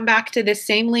can come back to this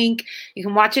same link. You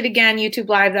can watch it again, YouTube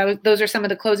Live. Those are some of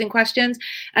the closing questions.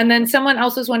 And then someone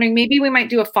else is wondering, maybe we might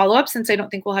do a follow-up since I don't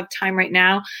think we'll have time right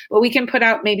now, but we can put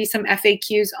out maybe some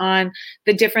FAQs on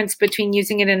the difference between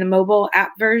using it in the mobile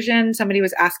app version. Somebody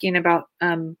was asking about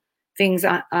things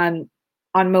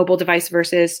on mobile device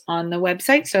versus on the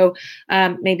website. So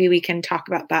maybe we can talk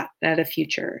about that at a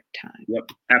future time. Yep,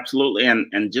 absolutely.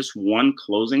 And just one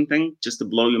closing thing, just to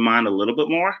blow your mind a little bit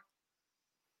more.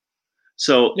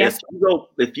 So yes.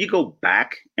 if you go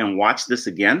back and watch this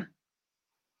again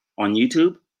on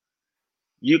YouTube,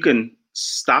 you can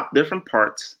stop different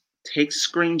parts, take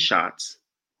screenshots,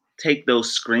 take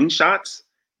those screenshots,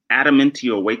 add them into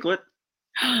your Wakelet,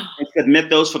 and submit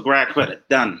those for grad credit.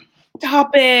 Done.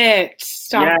 Stop it.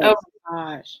 Stop. Yes. Oh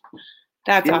my gosh.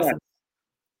 That's awesome.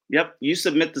 Yep. You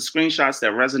submit the screenshots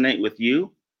that resonate with you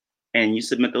and you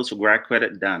submit those for grad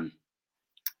credit. Done.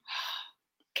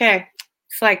 Okay.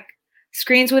 It's like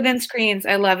screens within screens.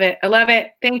 I love it. I love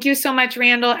it. Thank you so much,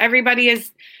 Randall. Everybody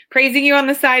is praising you on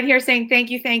the side here saying thank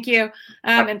you. Thank you.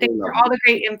 And thank you for all the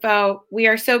great info. We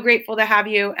are so grateful to have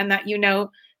you and that you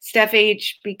know Steph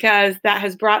H, because that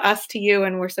has brought us to you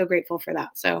and we're so grateful for that.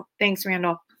 So thanks,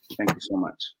 Randall. Thank you so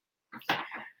much.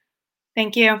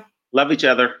 Thank you. Love each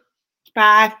other.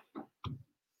 Bye.